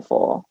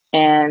resentful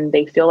and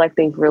they feel like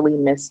they've really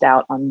missed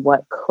out on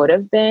what could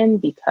have been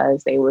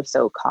because they were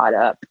so caught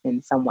up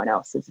in someone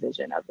else's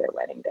vision of their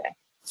wedding day.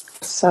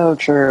 So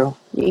true.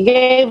 You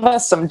gave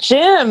us some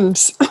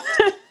gems.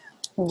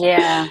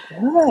 Yeah.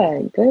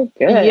 Good.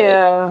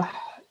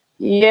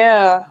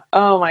 Yeah.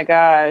 Oh my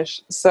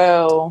gosh.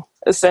 So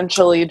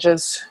essentially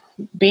just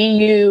be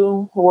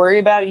you, worry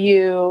about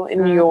you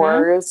and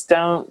yours.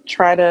 Don't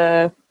try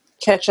to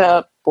catch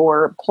up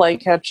or play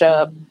catch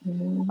up.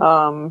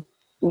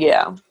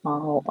 Yeah.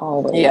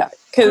 Always. Yeah.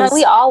 Because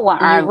we all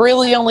want you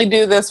really only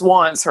do this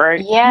once,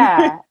 right?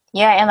 Yeah.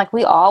 Yeah. And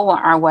we all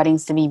want our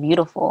weddings to be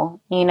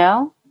beautiful,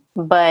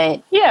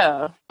 but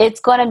yeah, it's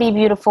going to be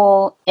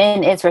beautiful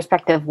in its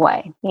respective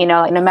way,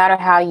 no matter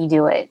how you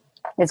do it,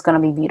 it's going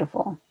to be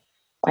beautiful.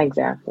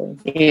 Exactly.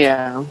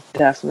 Yeah,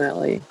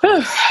 definitely.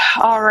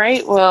 All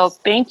right. Well,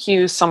 thank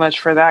you so much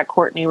for that,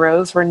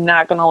 Courtney-Rose. We're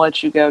not going to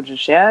let you go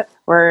just yet.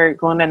 We're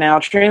going to now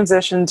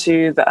transition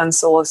to the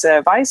unsolicited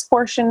advice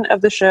portion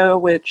of the show,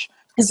 which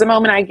is the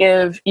moment I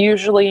give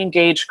usually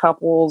engaged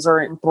couples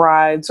or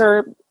brides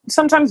or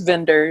sometimes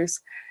vendors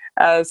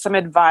some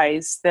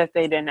advice that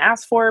they didn't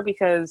ask for,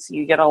 because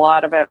you get a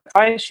lot of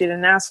advice you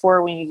didn't ask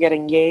for when you get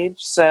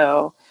engaged.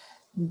 So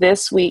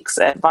this week's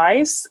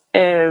advice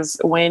is,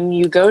 when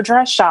you go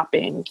dress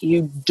shopping,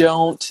 you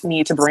don't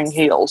need to bring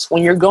heels.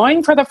 When you're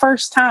going for the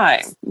first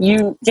time,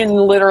 you can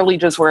literally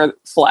just wear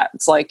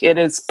flats. It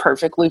is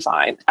perfectly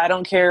fine. I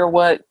don't care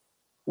what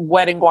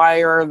Wedding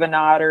Wire or The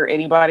Knot or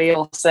anybody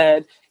else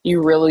said.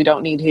 You really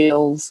don't need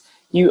heels.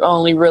 You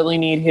only really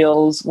need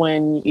heels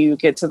when you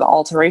get to the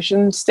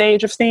alteration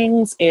stage of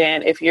things.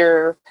 And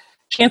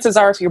chances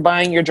are, if you're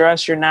buying your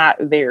dress, you're not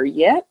there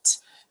yet.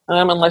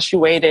 Unless you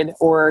waited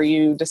or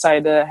you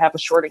decide to have a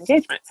short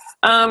engagement.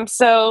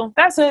 So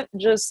that's it.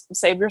 Just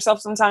save yourself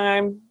some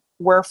time,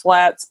 wear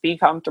flats, be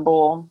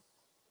comfortable,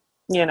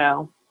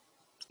 and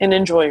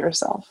enjoy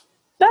yourself.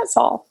 That's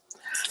all.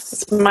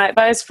 That's my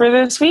advice for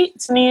this week,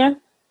 Tania.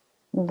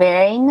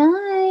 Very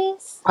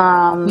nice.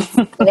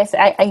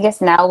 I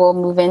guess now we'll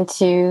move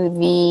into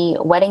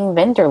the wedding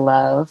vendor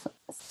love.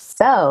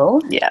 So,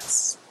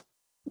 yes,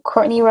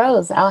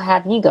 Courtney-Rose, I'll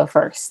have you go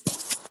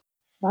first.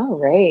 All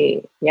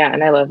right. Yeah,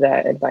 and I love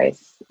that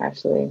advice,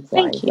 actually. So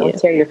Thank you. Don't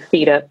tear your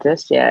feet up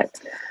just yet.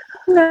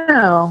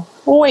 No.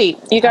 Wait,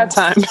 you got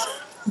time.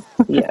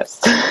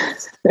 Yes.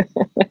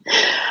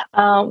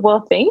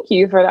 Well, thank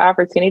you for the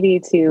opportunity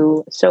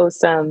to show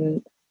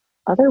some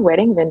other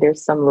wedding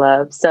vendors some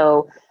love.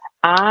 So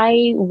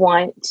I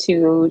want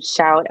to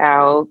shout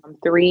out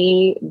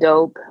 3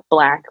 dope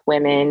Black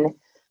women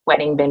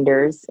wedding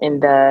vendors in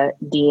the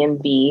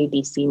DMV,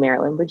 DC,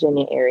 Maryland,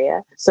 Virginia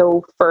area.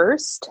 So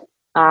first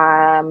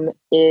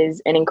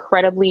is an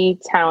incredibly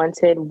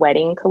talented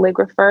wedding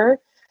calligrapher.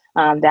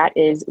 That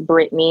is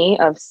Brittany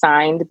of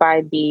Signed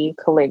by B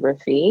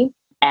Calligraphy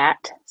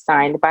at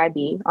Signed by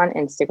B on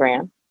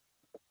Instagram.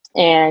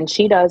 And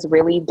she does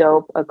really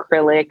dope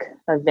acrylic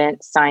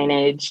event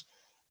signage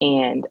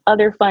and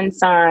other fun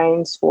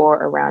signs for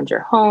around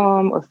your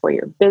home or for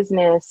your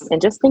business.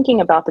 And just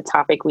thinking about the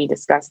topic we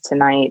discussed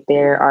tonight,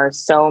 there are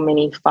so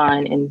many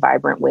fun and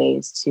vibrant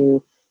ways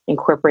to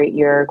incorporate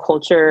your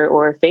culture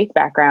or faith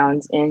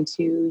backgrounds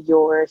into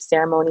your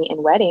ceremony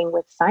and wedding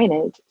with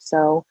signage.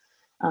 So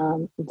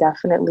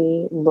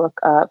definitely look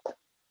up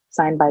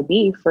Signed by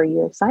B for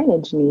your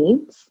signage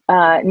needs.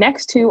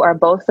 Next two are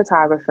both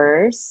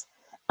photographers.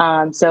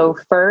 So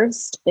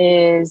first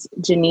is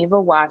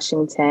Geneva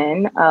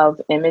Washington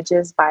of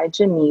Images by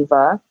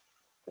Geneva,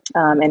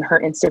 and her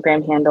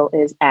Instagram handle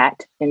is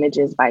at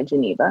Images by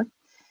Geneva.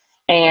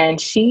 And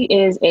she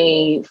is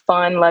a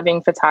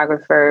fun-loving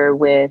photographer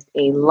with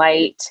a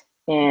light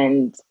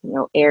and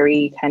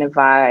airy kind of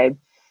vibe.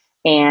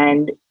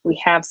 And we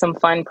have some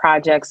fun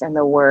projects in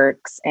the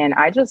works. And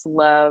I just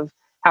love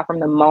how from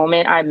the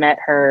moment I met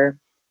her,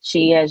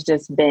 she has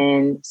just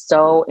been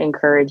so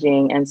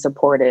encouraging and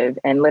supportive.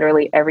 And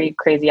literally every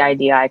crazy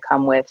idea I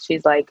come with,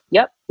 she's like,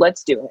 yep,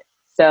 let's do it.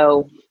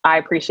 So I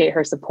appreciate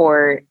her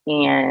support.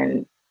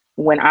 And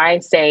when I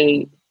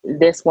say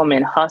this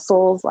woman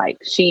hustles, like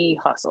she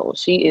hustles,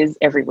 she is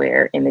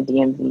everywhere in the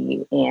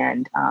DMV,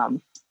 and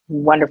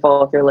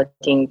wonderful if you're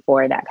looking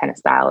for that kind of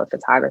style of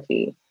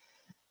photography.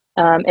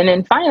 And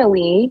then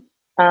finally,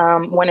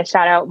 want to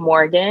shout out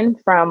Morgan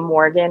from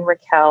Morgan,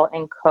 Raquel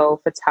 & Co.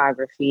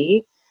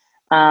 Photography.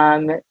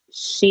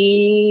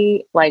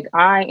 She, like,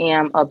 I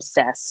am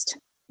obsessed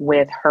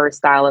with her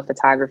style of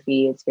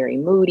photography. It's very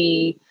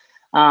moody.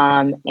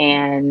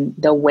 And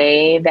the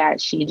way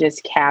that she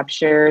just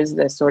captures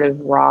the sort of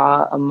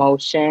raw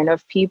emotion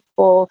of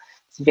people,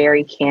 it's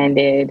very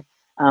candid,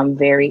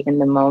 very in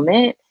the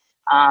moment.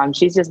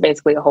 She's just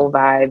basically a whole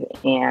vibe,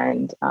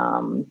 and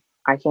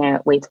I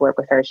can't wait to work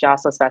with her. She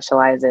also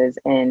specializes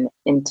in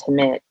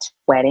intimate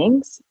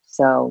weddings.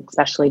 So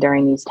especially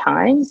during these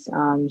times,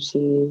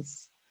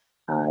 she's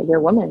your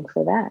woman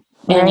for that.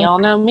 And y'all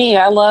know me.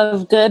 I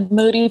love good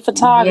moody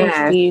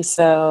photography. Yes.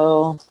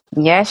 So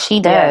yes, she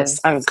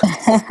does.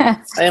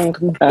 Yes, I'm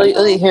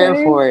completely here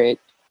for it.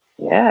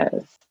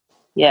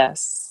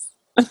 Yes.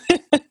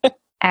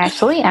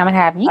 Ashley, I'm gonna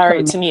have you. All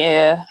right,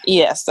 Tania.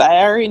 Yes, I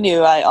already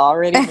knew.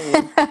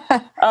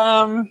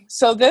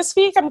 So this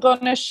week I'm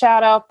going to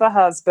shout out the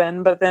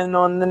husband, but then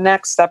on the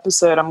next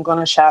episode I'm going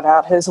to shout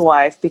out his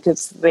wife,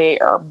 because they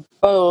are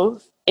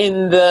both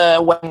in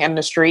the wedding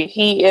industry.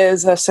 He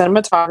is a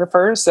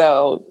cinematographer,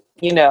 so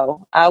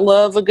I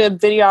love a good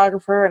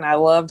videographer, and I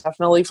love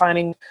definitely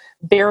finding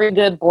very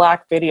good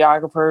Black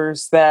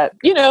videographers that,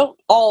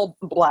 all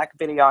Black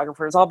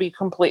videographers, I'll be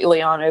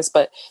completely honest,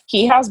 but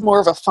he has more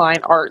of a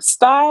fine art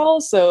style.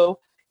 So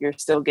you're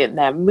still getting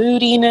that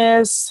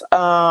moodiness,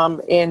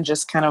 and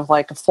just kind of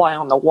like a fly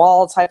on the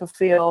wall type of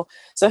feel.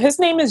 So his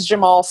name is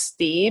Jamal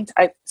Steeb.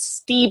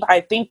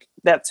 I think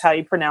that's how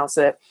you pronounce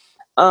it.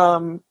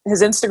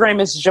 His Instagram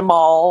is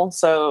Jamal,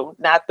 so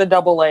not the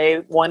double A,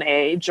 one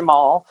A,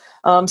 Jamal,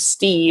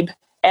 Steeb,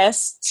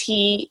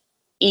 Steeib,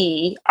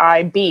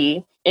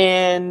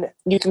 and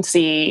you can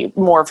see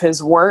more of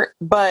his work,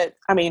 but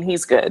I mean,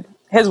 he's good.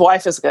 His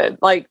wife is good.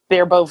 Like,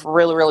 they're both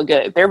really, really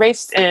good. They're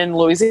based in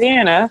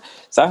Louisiana,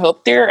 so I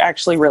hope they're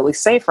actually really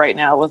safe right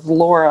now with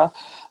Laura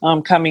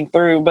coming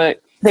through,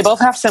 but they both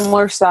have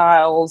similar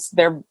styles.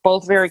 They're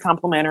both very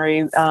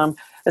complimentary.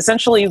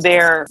 Essentially,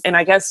 and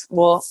I guess,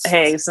 well,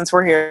 hey, since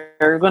we're here,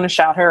 we're going to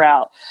shout her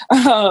out.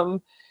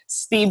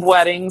 Steeb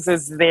Weddings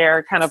is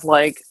their kind of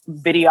like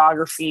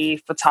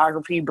videography,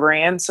 photography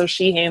brand. So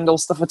she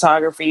handles the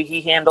photography,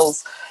 he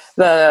handles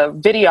the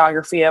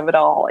videography of it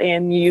all.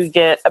 And you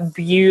get a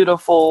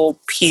beautiful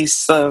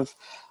piece of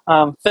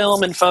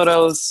film and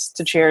photos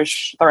to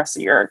cherish the rest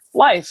of your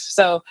life.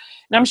 So,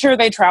 and I'm sure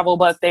they travel,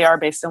 but they are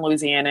based in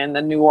Louisiana, in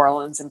the New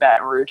Orleans and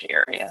Baton Rouge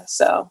area.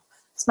 So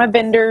it's my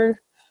vendors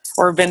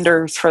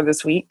for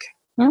this week.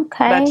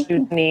 Okay. That's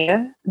you,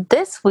 Nia.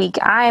 This week,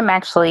 I'm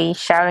actually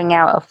shouting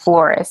out a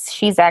florist.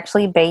 She's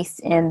actually based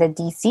in the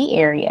DC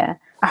area.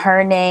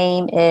 Her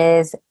name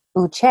is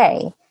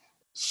Uche.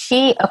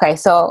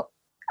 So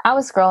I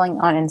was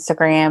scrolling on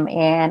Instagram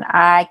and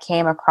I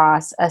came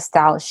across a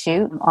style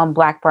shoot on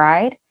Black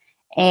Bride.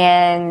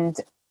 And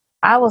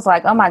I was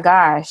like, oh my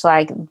gosh,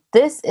 like,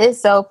 this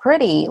is so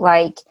pretty.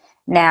 Like,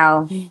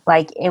 now,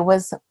 like, it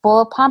was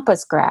full of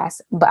pampas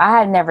grass, but I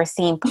had never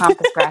seen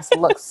pampas grass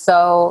look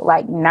so,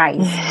 like,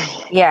 nice.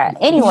 Yeah.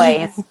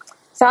 Anyways,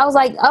 so I was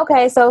like,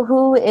 okay, so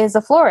who is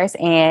a florist?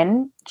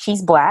 And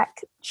she's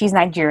Black. She's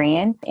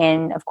Nigerian.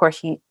 And, of course,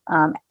 she,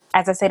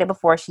 as I said it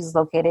before, she's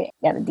located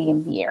at the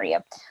DMV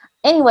area.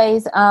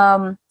 Anyways,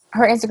 her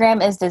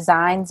Instagram is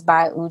Designs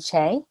by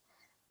Uche.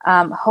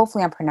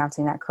 Hopefully I'm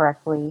pronouncing that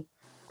correctly.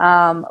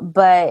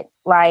 But,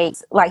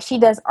 like she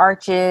does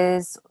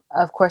arches,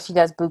 of course, she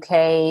does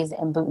bouquets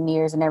and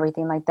boutonnieres and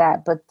everything like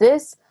that. But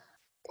this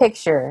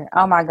picture,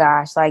 oh my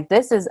gosh, like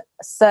this is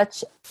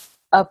such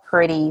a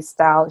pretty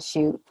styled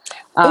shoot.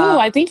 Ooh,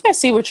 I think I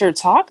see what you're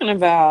talking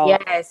about.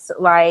 Yes,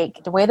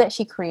 like the way that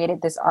she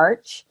created this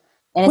arch.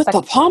 And With it's the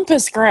like,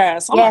 pampas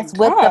grass. Oh yes, my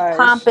with the gosh.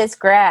 pampas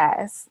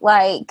grass.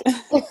 Like,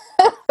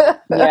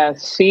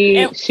 Yes,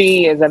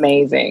 she is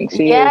amazing.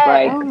 She is yes.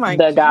 like Oh my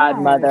the gosh.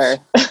 godmother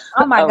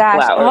Oh my of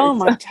gosh. flowers. Oh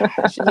my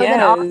gosh. But then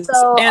Yes.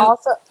 also,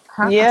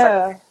 huh? I'm sorry.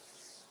 Yeah.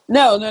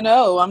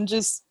 No. I'm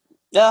just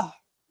floored.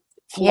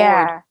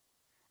 Yeah,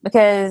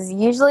 because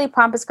usually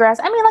pampas grass.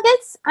 I mean, like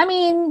it's. I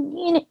mean,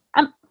 you know,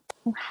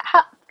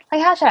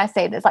 how should I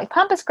say this? Like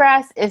pampas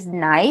grass is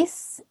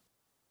nice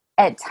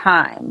at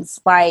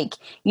times. Like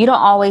you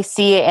don't always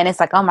see it, and it's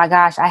like, oh my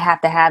gosh, I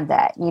have to have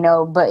that, you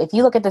know. But if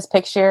you look at this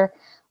picture,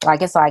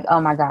 like it's like,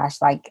 oh my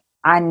gosh, like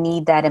I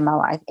need that in my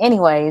life.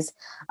 Anyways,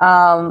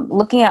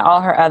 looking at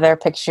all her other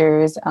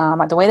pictures,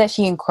 like the way that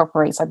she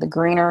incorporates like the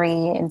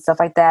greenery and stuff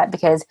like that.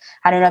 Because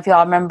I don't know if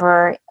y'all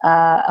remember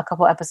a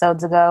couple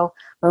episodes ago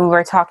when we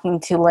were talking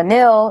to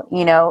Lanil,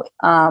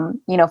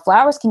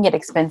 flowers can get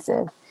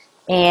expensive,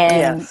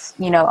 and Yes.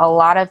 a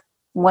lot of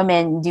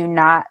women do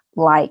not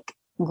like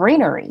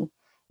greenery,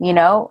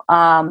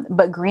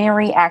 but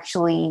greenery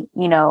actually,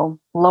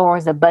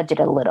 lowers the budget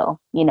a little,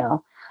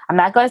 I'm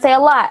not going to say a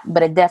lot,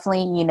 but it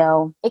definitely,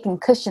 it can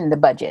cushion the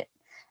budget,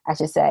 I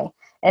should say.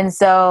 And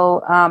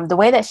so the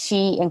way that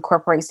she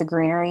incorporates the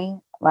greenery,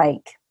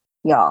 like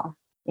y'all,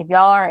 if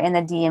y'all are in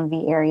the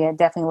DMV area,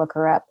 definitely look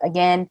her up.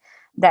 Again,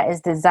 that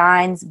is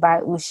Designs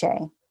by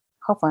Uche.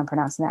 Hopefully I'm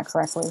pronouncing that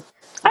correctly.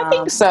 I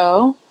think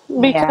so,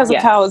 because Yeah.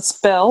 of how it's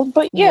spelled.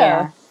 But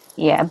yeah.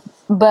 Yeah.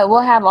 But we'll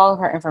have all of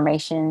her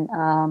information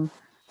on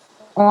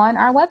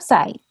our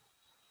website.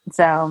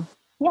 So,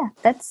 yeah,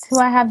 that's who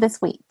I have this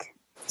week.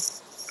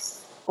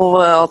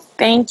 Well,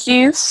 thank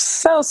you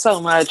so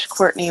much,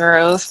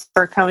 Courtney-Rose,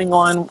 for coming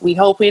on. We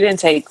hope we didn't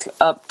take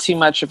up too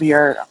much of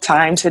your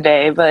time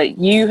today, but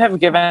you have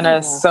given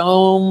us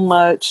so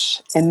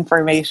much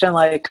information.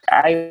 Like,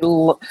 high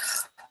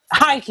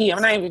key,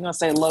 I'm not even going to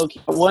say low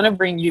key. I want to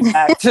bring you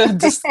back to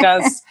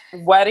discuss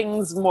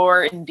weddings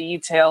more in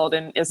detail,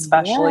 and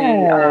especially,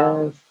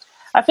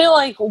 I feel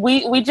like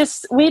we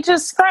just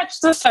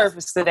scratched the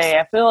surface today.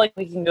 I feel like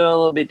we can go a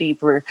little bit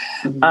deeper.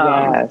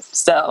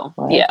 So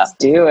Let's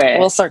do it.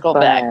 We'll circle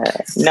back.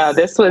 No,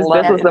 this was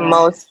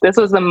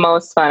the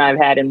most fun I've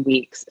had in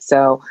weeks.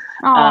 So,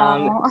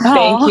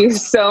 thank you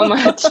so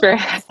much for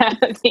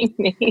having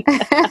me.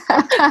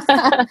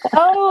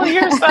 Oh,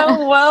 you're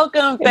so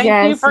welcome.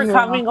 Thank you for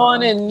coming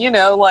on and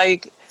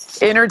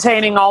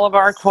entertaining all of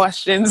our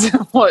questions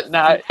and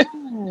whatnot.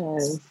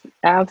 Yes,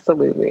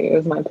 absolutely. It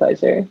was my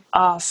pleasure.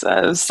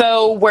 Awesome.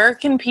 So where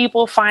can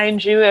people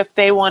find you if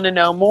they want to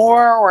know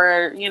more,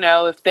 or,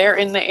 if they're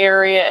in the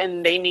area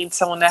and they need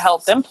someone to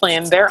help them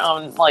plan their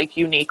own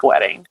unique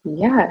wedding?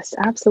 Yes,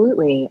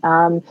 absolutely.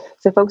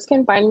 So folks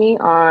can find me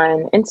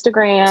on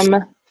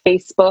Instagram,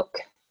 Facebook,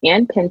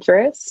 and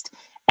Pinterest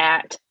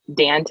at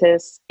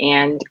Dantus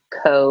and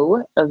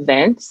Co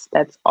events.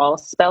 That's all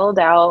spelled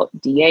out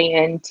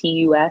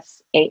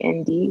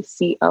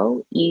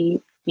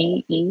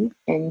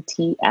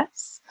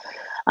DANTUSANDCOEVENTS.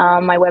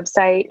 My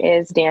website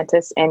is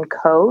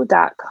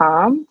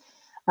dantusandco.com.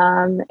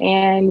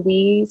 And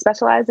we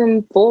specialize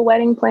in full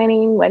wedding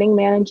planning, wedding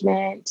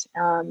management,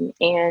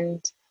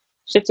 and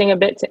shifting a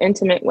bit to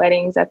intimate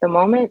weddings at the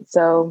moment.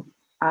 So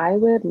I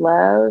would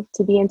love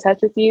to be in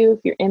touch with you if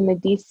you're in the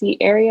DC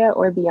area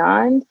or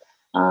beyond.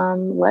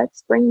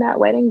 Let's bring that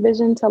wedding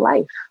vision to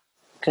life.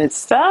 Good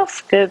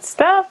stuff. Good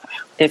stuff.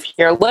 If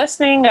you're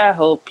listening, I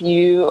hope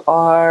you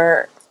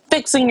are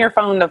fixing your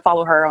phone to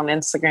follow her on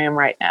Instagram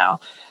right now.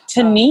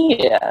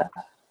 Tania.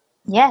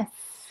 Yes.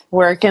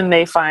 Where can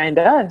they find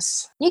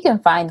us? You can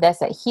find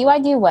us at Hue I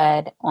Do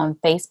Wed on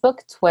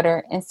Facebook,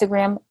 Twitter,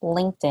 Instagram,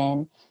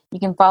 LinkedIn. You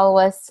can follow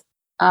us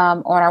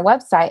on our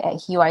website at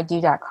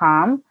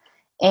hueido.com.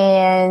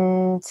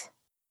 And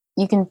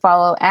you can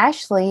follow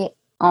Ashley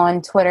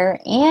on Twitter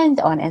and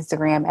on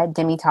Instagram at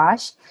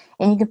Demitosh.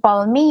 And you can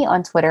follow me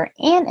on Twitter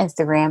and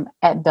Instagram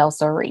at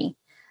Belsori.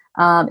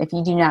 If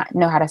you do not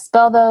know how to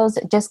spell those,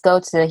 just go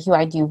to the Hue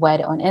I Do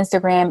Wed on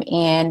Instagram,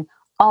 and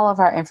all of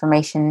our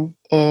information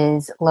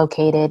is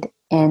located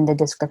in the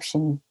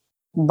description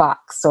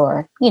box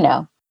or,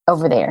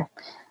 over there.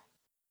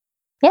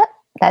 Yep,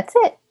 that's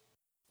it.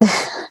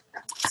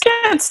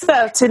 Good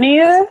stuff,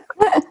 Tania.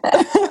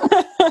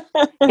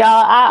 Y'all,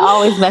 I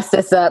always mess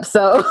this up,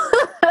 so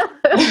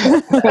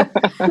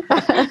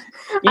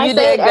You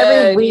did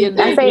every week.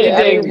 I say it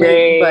every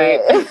week,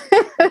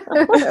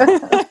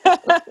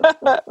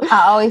 but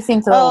I always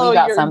seem to leave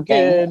out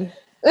something.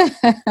 Good.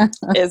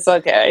 It's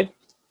okay.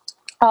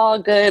 All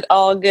good.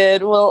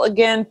 Well,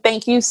 again,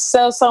 thank you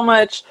so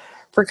much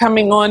for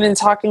coming on and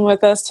talking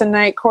with us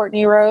tonight,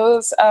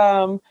 Courtney-Rose.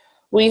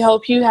 We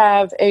hope you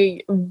have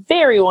a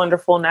very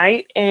wonderful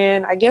night,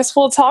 and I guess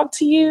we'll talk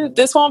to you.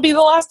 This won't be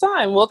the last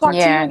time. We'll talk to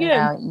you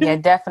again.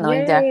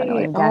 Definitely.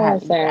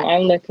 Awesome.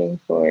 I'm looking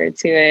forward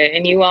to it.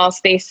 And you all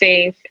stay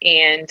safe,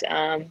 and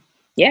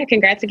yeah,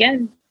 congrats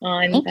again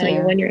on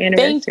your 1 year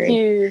anniversary. Thank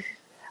you.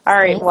 All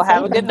right. Well,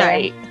 have a good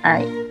night. All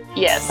right.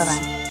 Yes.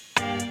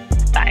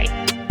 Bye-bye. Bye.